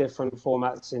multiple different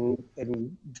formats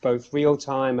in both real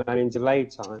time and in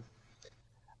delayed time.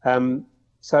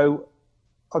 So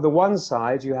on the one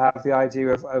side, you have the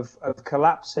idea of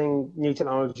collapsing new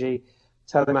technology,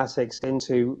 telematics,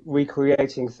 into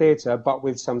recreating theatre, but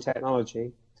with some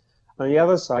technology. On the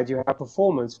other side, you have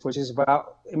performance, which is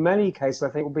about, in many cases, I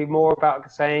think will be more about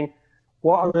saying,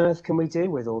 what on earth can we do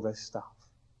with all this stuff?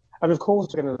 And of course,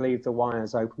 we're going to leave the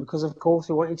wires open because, of course,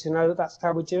 we want you to know that that's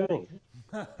how we're doing it.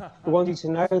 We want you to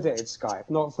know that it's Skype,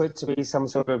 not for it to be some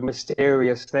sort of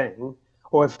mysterious thing.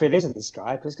 Or if it isn't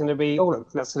Skype, it's going to be, oh,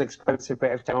 look, that's an expensive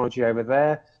bit of technology over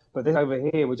there. But this over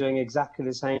here, we're doing exactly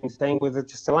the same thing with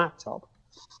just a laptop.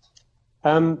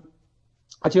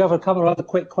 I do have a couple of other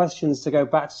quick questions to go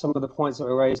back to some of the points that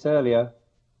were raised earlier.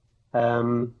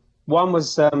 One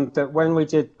was that when we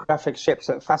did graphic ships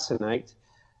at Fascinate,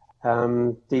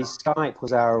 the Skype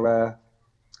was our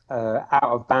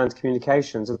out-of-band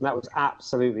communications, and that was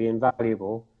absolutely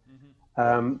invaluable.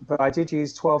 But I did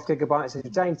use 12 gigabytes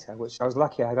of data, which I was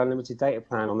lucky I had an unlimited data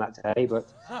plan on that day,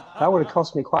 but that would have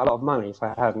cost me quite a lot of money if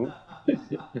I hadn't.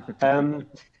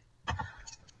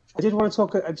 I did want to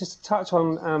talk, just touch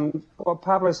on what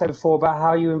Pablo said before about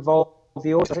how you involve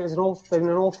the audience. I think there's been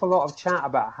an awful lot of chat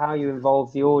about how you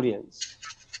involve the audience.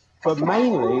 But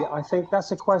mainly, I think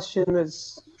that's a question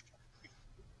that's,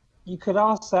 you could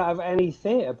ask that of any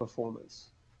theatre performance.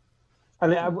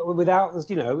 And without,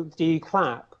 you know, do you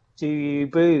clap? Do you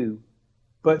boo?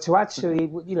 But to actually,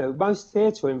 you know, most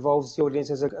theatre involves the audience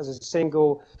as a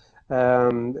single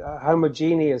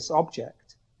homogeneous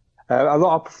object. A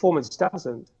lot of performance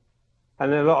doesn't.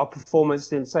 And a lot of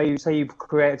performance, in say you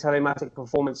create a telematic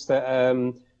performance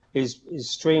that is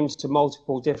streamed to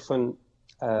multiple different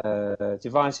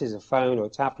devices, a phone or a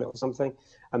tablet or something,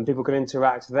 and people can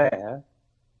interact there.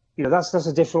 You know, that's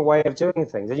a different way of doing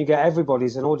things. Then you get everybody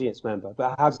as an audience member,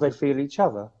 but how do they feel each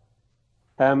other?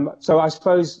 So I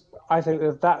suppose I think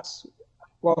that's,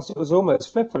 whilst it was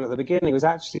almost flippant at the beginning, it was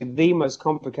actually the most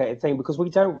complicated thing because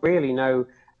we don't really know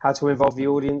how to involve the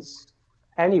audience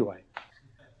anyway.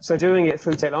 So doing it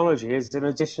through technology is an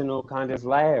additional kind of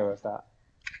layer of that.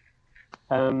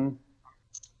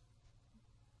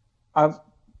 I've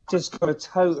just got to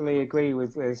totally agree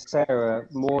with Sarah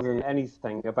more than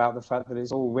anything about the fact that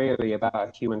it's all really about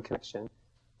a human connection.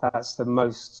 That's the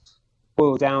most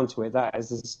boiled down to it. That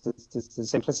is the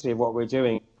simplicity of what we're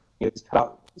doing. It's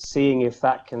about seeing if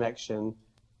that connection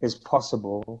is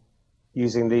possible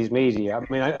using these media.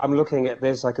 I mean, I'm looking at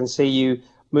this, I can see you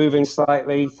moving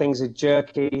slightly, things are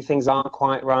jerky, things aren't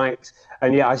quite right,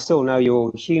 and yet I still know you're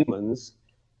all humans,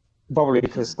 probably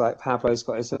because like Pablo's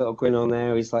got his little grin on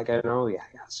there, he's like going, oh yeah,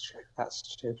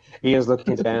 that's true. Ian's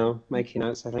looking down, making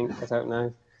notes, I think, I don't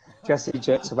know. Jesse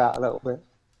jerks about a little bit,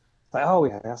 like, oh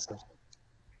yeah, that's good.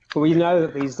 But we know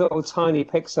that these little tiny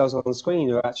pixels on the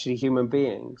screen are actually human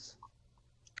beings.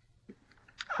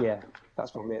 Yeah,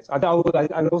 that's what it is. And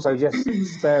also, just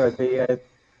Sarah,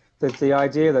 the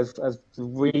idea of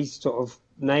sort of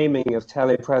naming of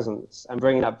telepresence and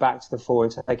bringing that back to the fore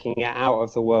and taking it out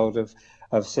of the world of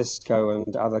Cisco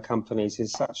and other companies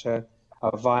is such a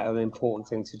vital, important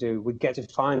thing to do. We get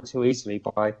defined too easily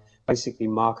by basically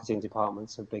marketing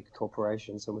departments of big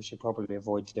corporations, and we should probably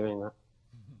avoid doing that.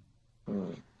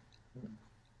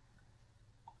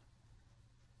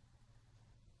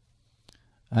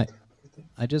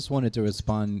 I just wanted to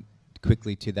respond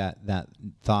quickly to that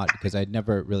thought because I'd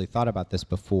never really thought about this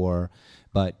before,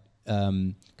 but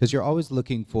because you're always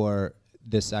looking for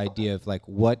this idea of like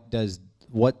what does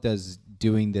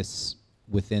doing this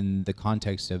within the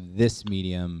context of this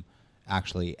medium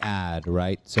actually add,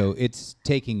 right? So it's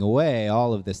taking away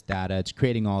all of this data, it's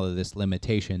creating all of this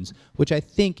limitations, which I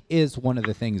think is one of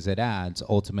the things that adds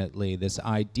ultimately this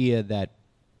idea that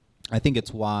I think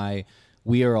it's why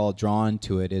we are all drawn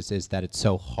to it is that it's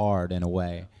so hard in a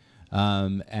way.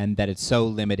 And that it's so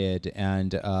limited,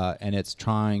 and it's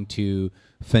trying to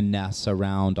finesse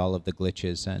around all of the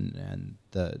glitches and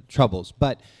the troubles.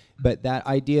 But that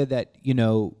idea that, you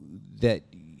know, that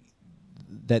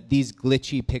these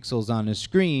glitchy pixels on a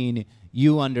screen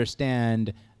you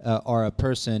understand are a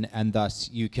person, and thus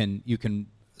you can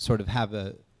sort of have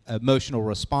a emotional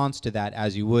response to that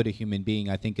as you would a human being,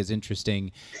 I think is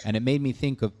interesting. And it made me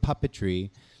think of puppetry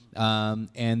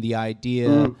and the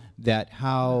idea that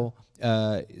how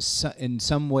in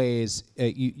some ways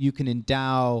you can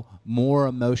endow more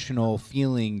emotional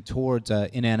feeling towards an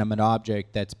inanimate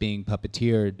object that's being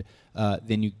puppeteered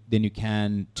than you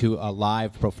can to a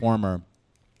live performer.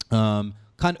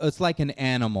 It's like an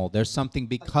animal. There's something,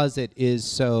 because it is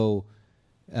so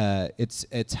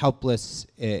it's helpless.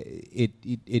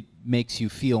 It makes you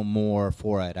feel more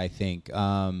for it, I think.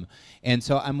 And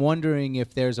so I'm wondering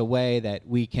if there's a way that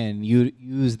we can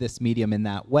use this medium in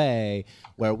that way,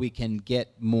 where we can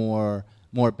get more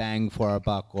bang for our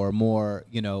buck, or more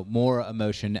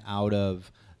emotion out of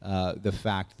the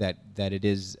fact that it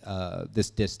is this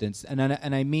distance. And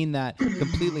I mean that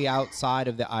completely outside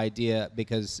of the idea,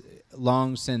 because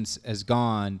long since has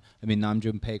gone. I mean, Nam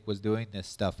June Paik was doing this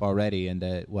stuff already in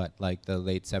the like the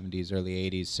late 70s, early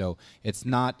 80s. So it's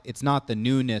not the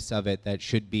newness of it that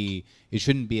should be. It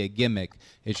shouldn't be a gimmick.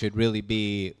 It should really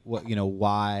be what, you know,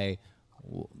 why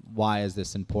is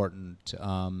this important,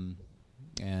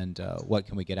 and what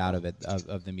can we get out of it,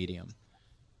 of the medium.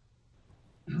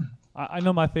 I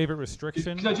know my favorite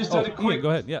restriction. Can I just add a quick? Ian, go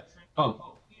ahead. Yeah.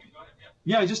 Oh,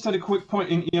 yeah. I just had a quick point.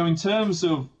 In terms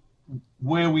of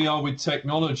where we are with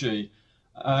technology,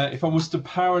 if I was to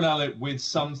parallel it with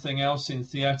something else in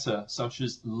theatre, such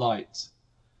as light.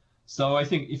 So I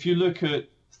think if you look at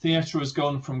theatre has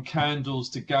gone from candles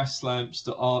to gas lamps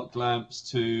to arc lamps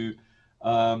to you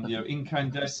know,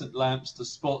 incandescent lamps to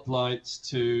spotlights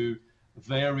to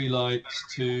vari lights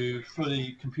to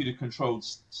fully computer controlled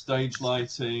stage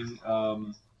lighting,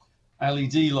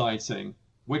 LED lighting.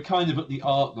 We're kind of at the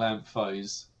arc lamp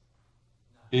phase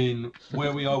in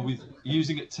where we are with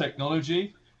using it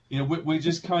technology. You know, we're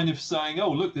just kind of saying,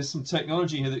 oh, look, there's some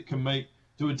technology here that can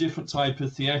do a different type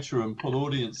of theatre and pull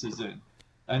audiences in.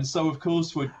 And so, of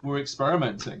course, we're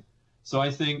experimenting. So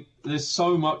I think there's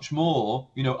so much more.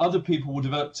 You know, other people will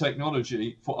develop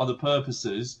technology for other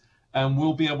purposes, and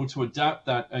we'll be able to adapt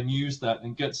that and use that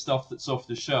and get stuff that's off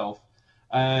the shelf.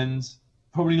 And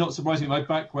probably not surprisingly, my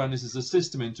background is as a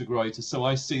system integrator, so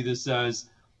I see this as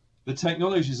the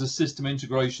technology is a system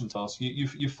integration task.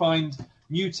 You find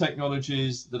new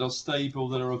technologies that are stable,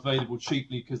 that are available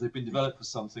cheaply because they've been developed for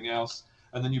something else,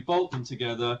 and then you bolt them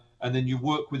together, and then you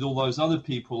work with all those other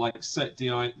people like set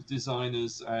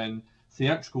designers and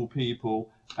theatrical people,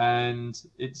 and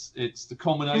it's the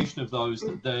combination of those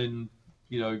that then,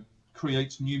 you know,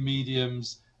 creates new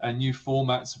mediums and new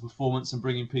formats of performance and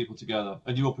bringing people together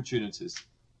and new opportunities.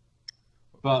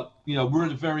 But, you know, we're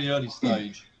at a very early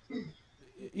stage.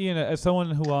 Ian, as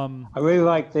someone who I really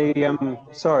like the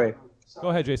sorry. Go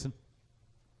ahead, Jason.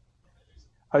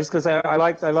 I was just going to say I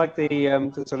like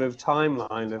the sort of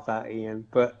timeline of that, Ian.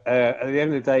 But at the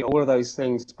end of the day, all of those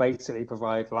things basically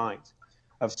provide light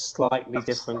of slightly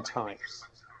different types.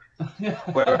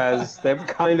 Whereas they're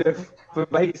kind of the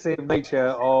basic nature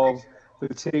of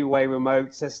the two-way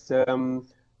remote system.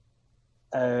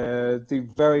 Do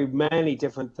very many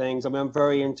different things. I mean, I'm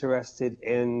very interested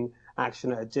in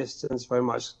action at a distance, very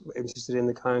much interested in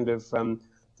the kind of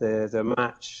the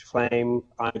match flame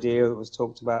idea that was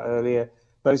talked about earlier,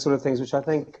 those sort of things, which I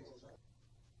think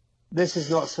this is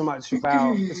not so much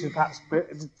about. This is perhaps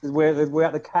we're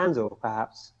at the candle,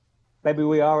 perhaps. Maybe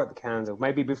we are at the candle.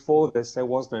 Maybe before this there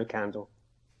was no candle.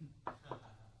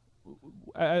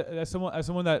 As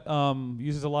someone that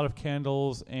uses a lot of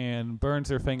candles and burns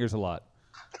their fingers a lot,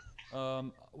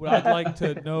 what I'd like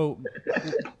to know,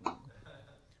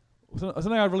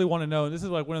 something I really want to know, and this is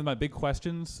like one of my big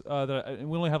questions and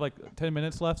we only have like 10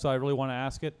 minutes left, so I really want to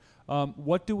ask it.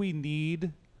 What do we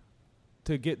need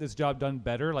to get this job done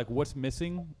better? Like, what's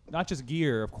missing? Not just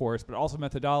gear, of course, but also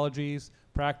methodologies,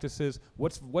 practices.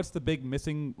 What's the big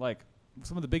missing, like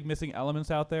some of the big missing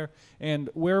elements out there? And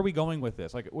where are we going with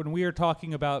this? Like, when we are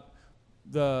talking about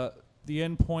the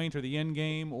end point or the end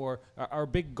game or our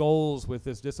big goals with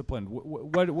this discipline,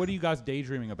 what are you guys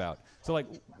daydreaming about? So, like,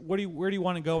 where do you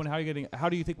want to go, and how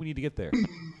do you think we need to get there?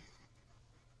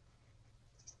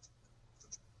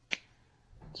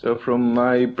 So from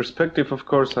my perspective, of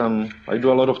course, I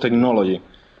do a lot of technology.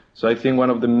 So I think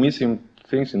one of the missing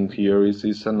things in here is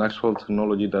an actual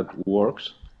technology that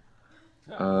works.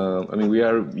 I mean, we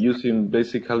are using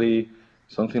basically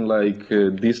something like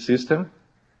this system,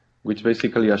 which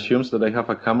basically assumes that I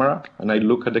have a camera and I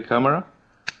look at the camera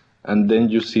and then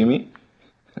you see me.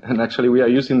 And actually we are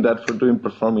using that for doing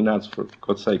performing arts, for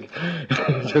God's sake.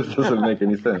 It just doesn't make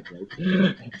any sense,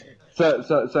 right?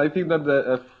 So I think that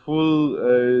a full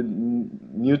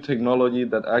new technology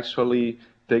that actually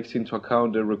takes into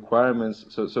account the requirements.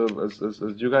 So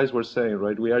as you guys were saying,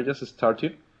 right, we are just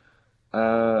starting,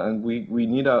 and we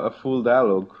need a full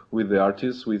dialogue with the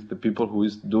artists, with the people who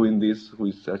is doing this, who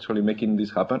is actually making this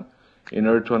happen, in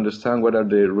order to understand what are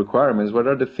the requirements, what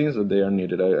are the things that they are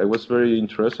needed. I was very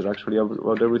interested actually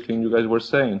about everything you guys were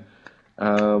saying,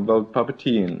 about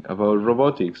puppeteering, about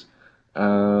robotics,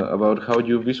 about how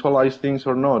you visualize things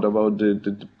or not, about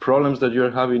the problems that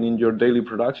you're having in your daily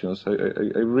productions. I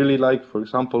really like, for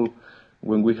example,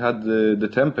 when we had the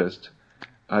Tempest,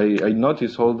 I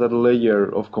noticed all that layer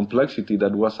of complexity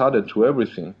that was added to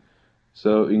everything.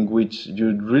 So in which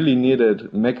you really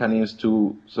needed mechanisms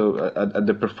at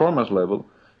the performance level,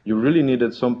 you really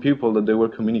needed some people that they were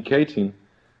communicating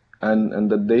and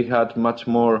that they had much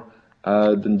more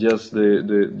than just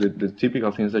the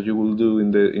typical things that you will do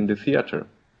in the theater.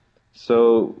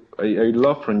 So I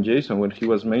love from Jason when he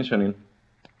was mentioning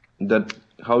that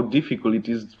how difficult it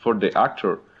is for the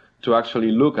actor to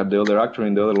actually look at the other actor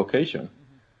in the other location.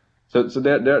 So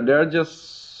there are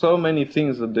just so many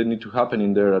things that they need to happen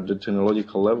in there at the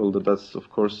technological level that's of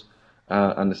course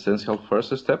an essential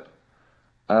first step.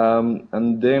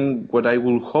 And then what I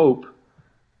will hope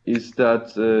is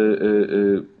that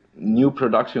new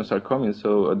productions are coming.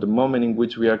 So at the moment in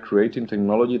which we are creating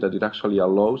technology that it actually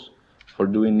allows for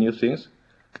doing new things,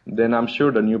 then I'm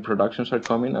sure that new productions are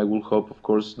coming. I will hope, of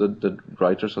course, that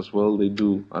writers as well, they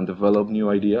do and develop new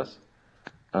ideas.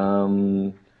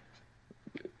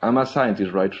 I'm a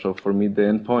scientist, right? So for me, the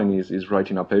end point is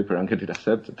writing a paper and get it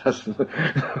accepted. That's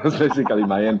basically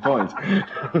my end point.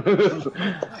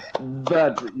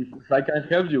 But if I can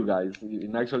help you guys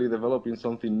in actually developing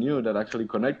something new that actually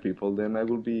connect people, then I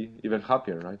will be even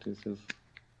happier, right? It's just...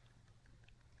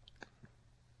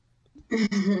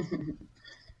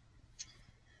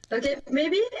 Okay,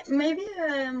 maybe.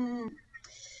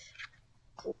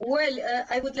 Well,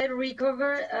 I would like to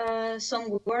recover some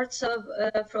words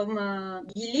from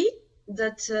Gilly,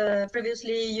 that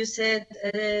previously you said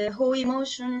how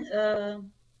emotion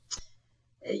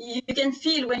you can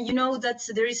feel when you know that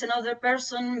there is another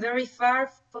person very far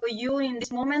for you in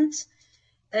this moment.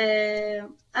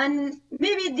 And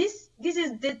maybe this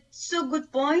is the so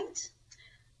good point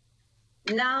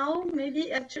now,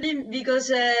 maybe actually, because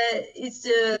it's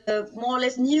more or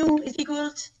less new, it's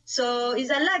difficult, so it's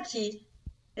unlucky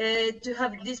to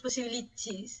have these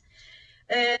possibilities.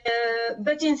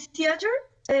 But in theater,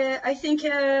 I think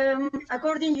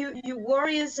according you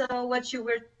worries what you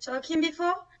were talking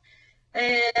before,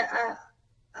 I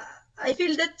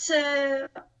feel that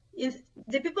if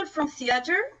the people from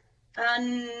theater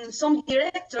and some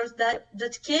directors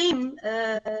that came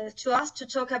to us to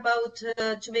talk about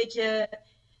to make a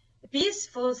piece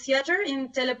for theater in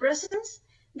telepresence,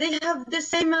 they have the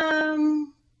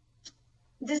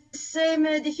same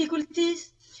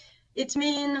difficulties. It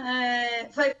means,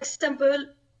 for example,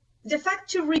 the fact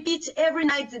to repeat every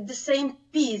night the same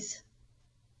piece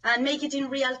and make it in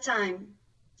real time.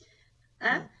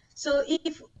 So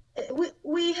if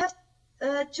we have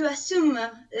to assume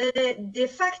the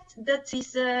fact that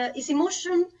is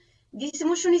emotion, this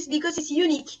emotion is because it's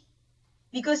unique,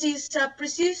 because it's a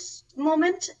precise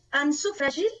moment and so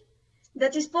fragile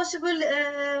that is possible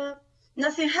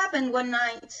nothing happened one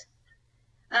night.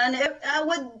 And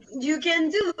what you can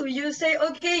do, you say,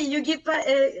 okay, you give back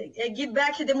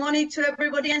the money to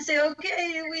everybody and say,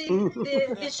 okay,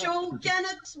 the show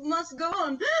must go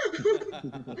on.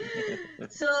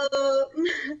 So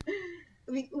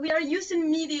we are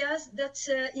using medias that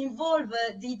involve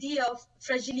the idea of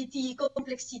fragility,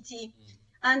 complexity,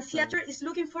 and theater is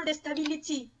looking for the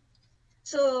stability.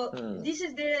 So this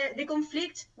is the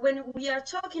conflict when we are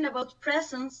talking about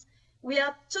presence. We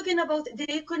are talking about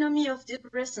the economy of the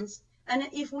presence. And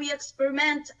if we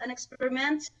experiment,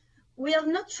 we are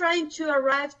not trying to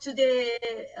arrive to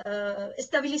the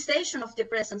stabilization of the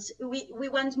presence. We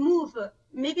want to move,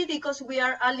 maybe because we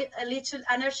are a little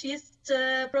anarchist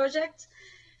project.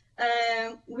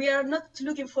 We are not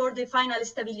looking for the final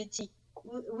stability.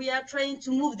 We are trying to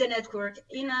move the network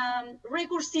in a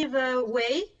recursive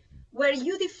way, where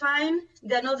you define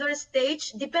the another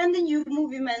stage depending your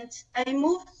movement. I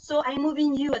move, so I'm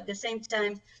moving you at the same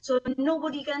time. So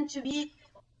nobody can to be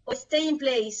or stay in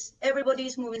place. Everybody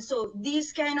is moving. So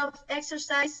this kind of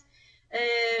exercise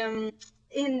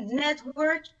in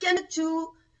network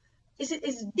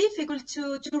is difficult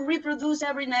to reproduce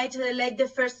every night like the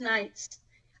first night.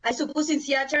 I suppose in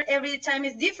theater every time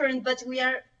is different, but we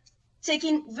are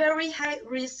taking very high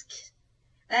risk,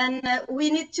 and we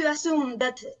need to assume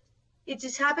that it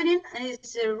is happening, and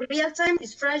it's real time,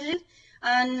 it's fragile,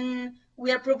 and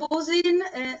we are proposing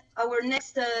our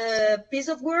next piece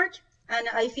of work, and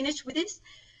I finish with this,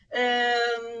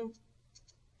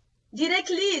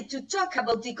 directly to talk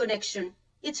about the connection.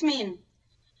 It means,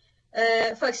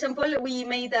 for example, we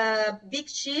made a big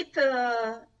ship,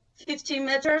 15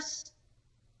 meters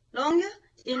long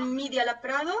in Media La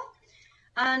Prado,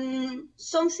 and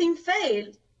something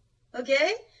failed,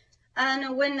 okay?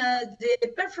 And when the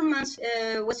performance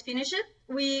was finished,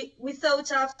 we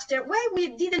thought after, why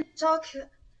we didn't talk,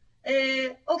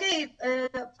 and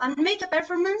make a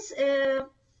performance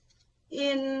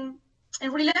in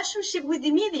relationship with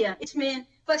the media. It means,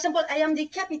 for example, I am the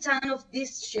captain of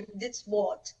this ship, this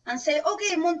boat, and say,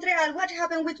 okay, Montreal, what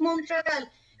happened with Montreal?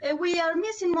 We are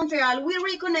missing Montreal, we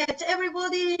reconnect,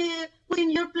 everybody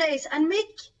in your place, and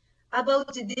make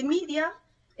about the media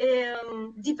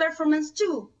the performance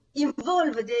too.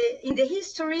 Involve in the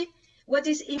history what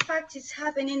is in fact is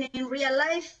happening in real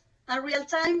life and real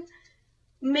time.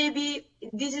 maybe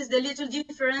this is the little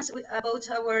difference about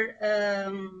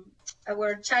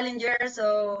our challengers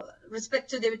or respect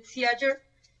to the theater.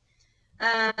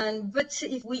 But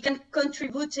if we can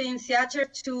contribute in theater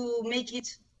to make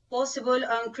it possible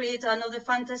and create another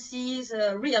fantasies,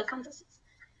 real fantasies,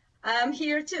 I'm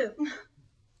here too.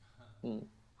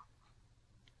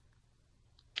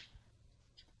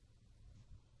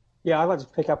 Yeah, I'd like to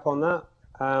pick up on that.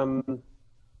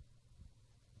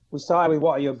 We started with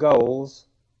what are your goals,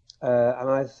 and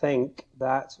I think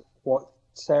that what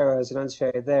Sarah has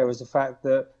enunciated there is the fact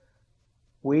that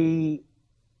we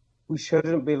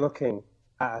shouldn't be looking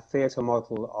at a theatre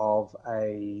model of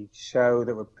a show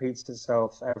that repeats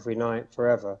itself every night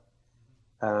forever.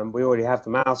 We already have the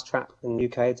Mousetrap in the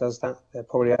UK, it does that. There are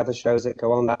probably other shows that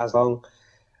go on that as long.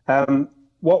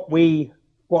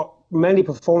 What many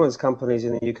performance companies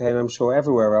in the UK, and I'm sure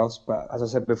everywhere else, but as I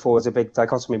said before, there's a big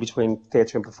dichotomy between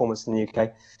theatre and performance in the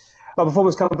UK. But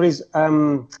performance companies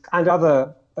and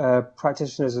other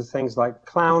practitioners of things like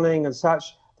clowning and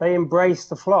such, they embrace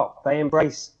the flop, they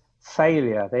embrace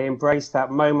failure, they embrace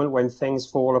that moment when things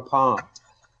fall apart.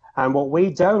 And what we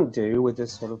don't do with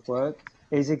this sort of work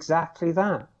is exactly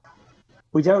that.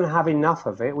 We don't have enough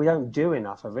of it, we don't do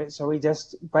enough of it, so we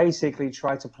just basically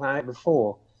try to plan it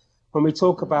before. When we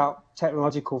talk about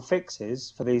technological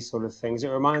fixes for these sort of things, it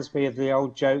reminds me of the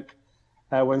old joke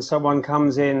when someone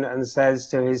comes in and says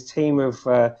to his team of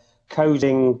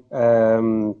coding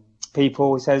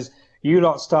people, he says, "You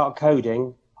lot start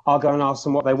coding, I'll go and ask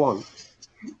them what they want."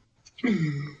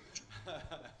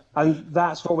 And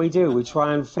that's what we do. We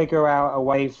try and figure out a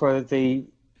way for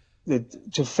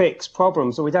to fix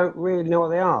problems that we don't really know what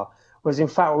they are. Whereas in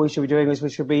fact, what we should be doing is we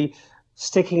should be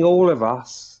sticking all of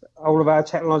us, all of our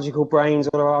technological brains,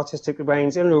 all of our artistic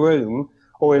brains in a room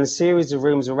or in a series of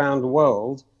rooms around the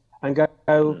world and go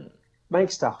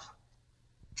make stuff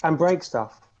and break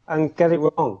stuff and get it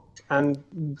wrong. And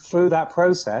through that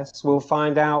process, we'll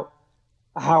find out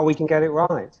how we can get it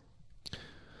right.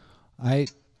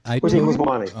 Which equals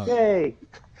money. Oh. Yay!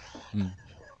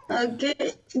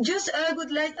 Okay, just I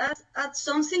would like to add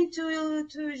something to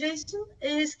Jason.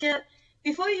 Is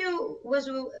before you was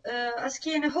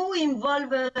asking how we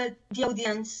involve the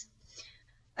audience.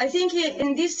 I think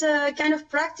in this kind of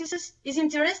practices, it's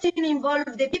interesting to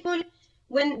involve the people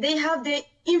when they have the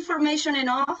information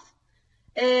enough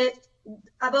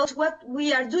about what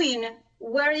we are doing.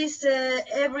 Where is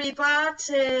every part?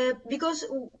 Because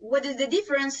what is the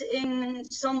difference in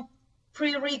some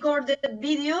pre-recorded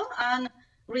video and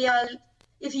real?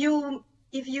 If you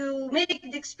make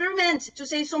the experiment to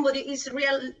say somebody is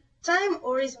real time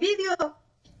or is video,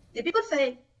 the people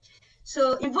fail.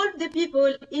 So involve the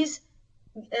people is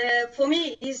for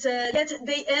me is that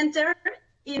they enter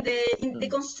in the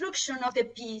construction of the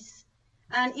piece,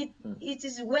 and it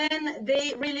is when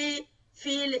they really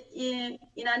feel in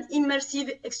an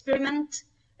immersive experiment,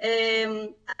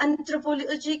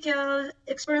 anthropological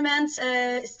experiments,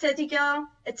 aesthetical,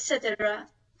 etc.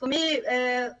 For me,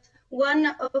 one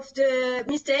of the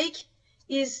mistake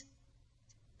is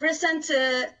present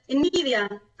in media.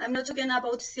 I'm not talking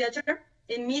about theater.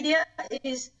 In media,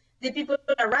 is the people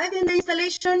arrive in the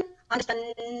installation,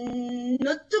 understand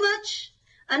not too much,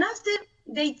 and after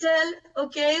they tell,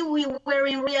 okay, we were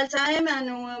in real time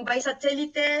and by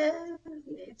satellite,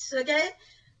 it's okay.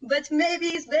 But maybe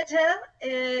it's better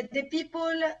the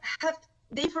people have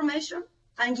the information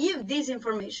and give this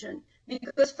information,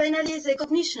 because finally it's a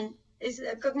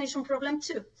cognition problem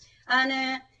too.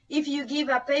 And if you give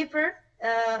a paper,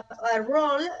 a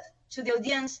role to the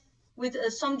audience with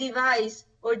some device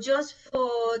or just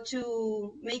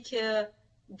to make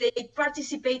they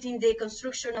participate in the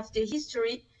construction of the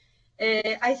history,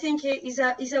 I think is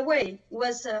a way,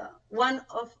 was one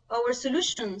of our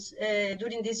solutions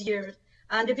during this year,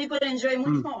 and the people enjoy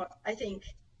much more, I think.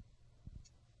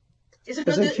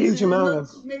 There's a huge amount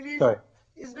of... Maybe sorry.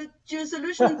 It's not your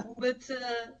solution, but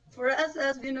for us it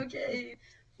has been okay.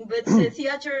 But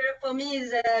theater for me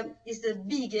is a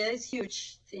big, it's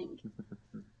huge thing.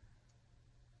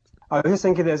 I was just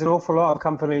thinking there's an awful lot of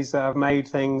companies that have made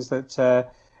things that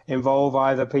involve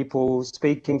either people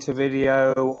speaking to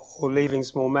video or leaving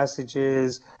small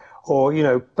messages, or, you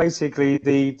know, basically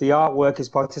the artwork is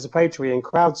participatory and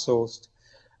crowdsourced,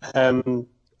 and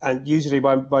usually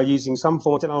by using some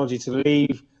form of technology to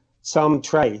leave some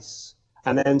trace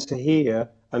and then to hear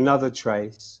another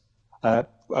trace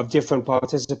of different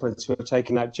participants who have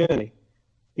taken that journey,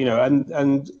 you know,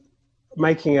 and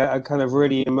making a kind of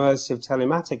really immersive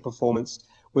telematic performance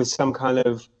with some kind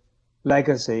of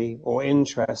legacy or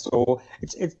interest, or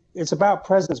it's about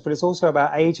presence, but it's also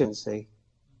about agency.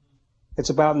 It's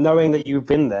about knowing that you've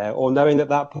been there, or knowing that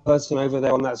that person over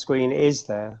there on that screen is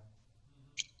there.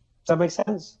 Does that make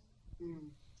sense?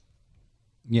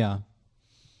 Yeah.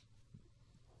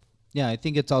 Yeah, I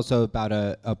think it's also about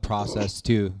a process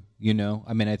too. You know,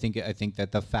 I mean, I think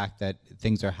that the fact that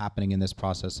things are happening in this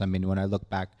process. I mean, when I look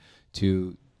back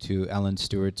to Ellen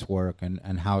Stewart's work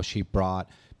and how she brought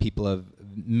people of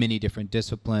many different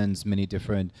disciplines, many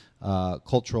different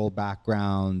cultural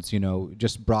backgrounds, you know,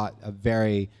 just brought a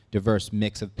very diverse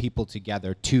mix of people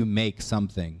together to make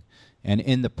something. And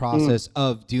in the process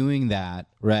of doing that,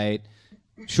 right,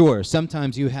 sure,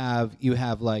 sometimes you have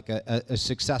like a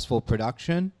successful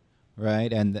production,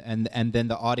 right, and then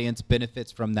the audience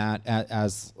benefits from that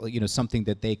as you know, something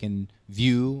that they can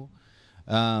view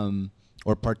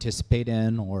or participate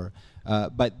in, or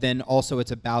but then also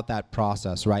it's about that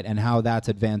process, right, and how that's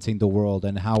advancing the world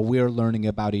and how we're learning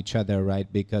about each other,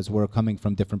 right, because we're coming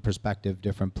from different perspectives,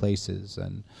 different places.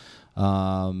 And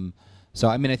so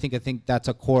I mean, I think that's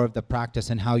a core of the practice,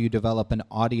 and how you develop an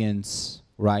audience,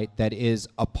 right, that is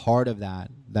a part of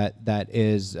that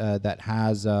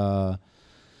has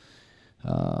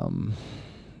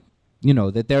you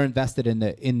know, that they're invested in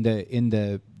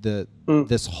the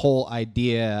this whole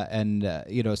idea. And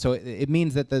you know, so it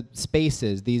means that the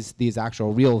spaces, these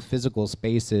actual real physical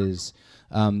spaces,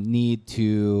 need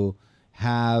to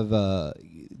have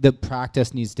the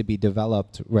practice needs to be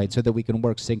developed, right, so that we can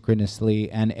work synchronously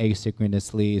and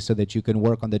asynchronously, so that you can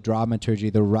work on the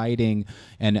dramaturgy, the writing.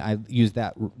 And I use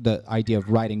the idea of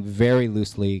writing very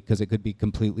loosely, because it could be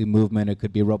completely movement, it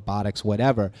could be robotics,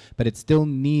 whatever, but it still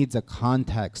needs a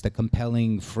context, a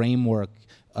compelling framework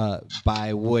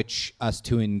by which us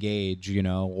to engage, you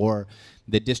know, or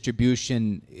the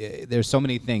distribution. There's so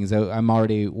many things.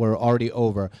 We're already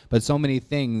over, but so many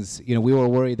things. You know, we were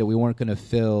worried that we weren't going to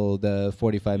fill the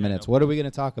 45 minutes. What are we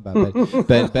going to talk about?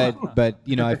 But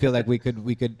you know, I feel like we could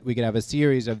have a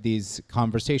series of these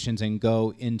conversations and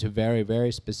go into very,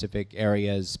 very specific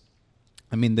areas.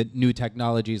 I mean, the new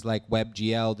technologies like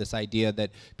WebGL, this idea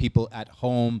that people at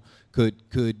home could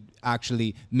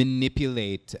actually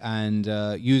manipulate and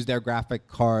use their graphic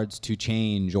cards to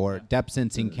change, or depth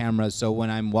sensing cameras. So when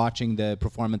I'm watching the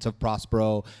performance of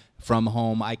Prospero from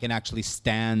home, I can actually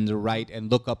stand right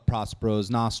and look up Prospero's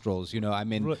nostrils. You know, I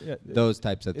mean, those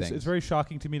types of things. It's very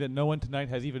shocking to me that no one tonight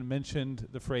has even mentioned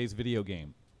the phrase video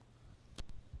game.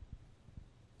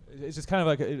 It's just kind of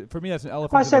like, for me, that's an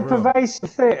elephant I said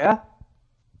pervasive theatre.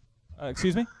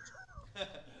 Excuse me?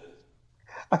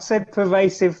 I said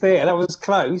pervasive theatre. That was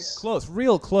close. Close,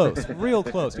 real close, real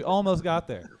close. We almost got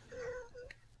there.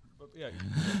 But yeah.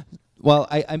 Well,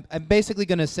 I'm basically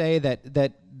going to say that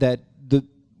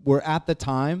we're at the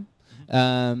time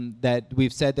that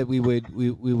we've said that we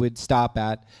would stop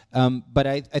at, but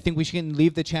I think we should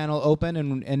leave the channel open,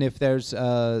 and if there's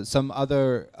some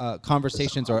other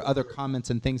conversations or other comments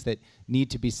and things that need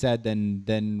to be said,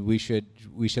 then we should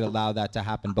allow that to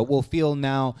happen. But we'll feel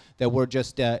now that we're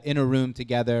just in a room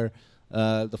together,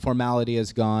 the formality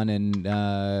is gone, and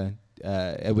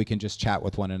we can just chat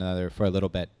with one another for a little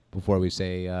bit before we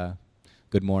say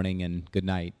good morning and good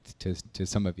night to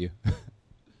some of you.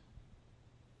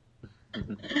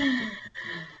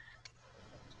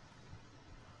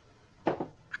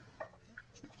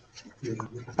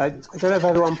 I don't know if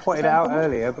everyone pointed out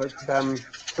earlier, but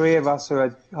 3 of us are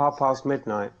at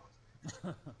midnight.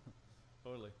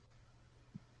 Totally.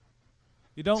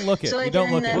 You don't look it. So You don't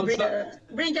look it.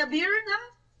 Bring a beer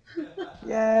now?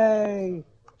 Yay!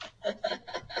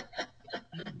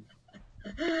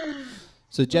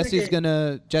 So Jesse's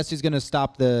gonna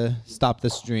stop the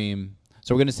stream.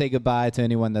 So we're going to say goodbye to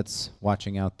anyone that's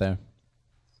watching out there.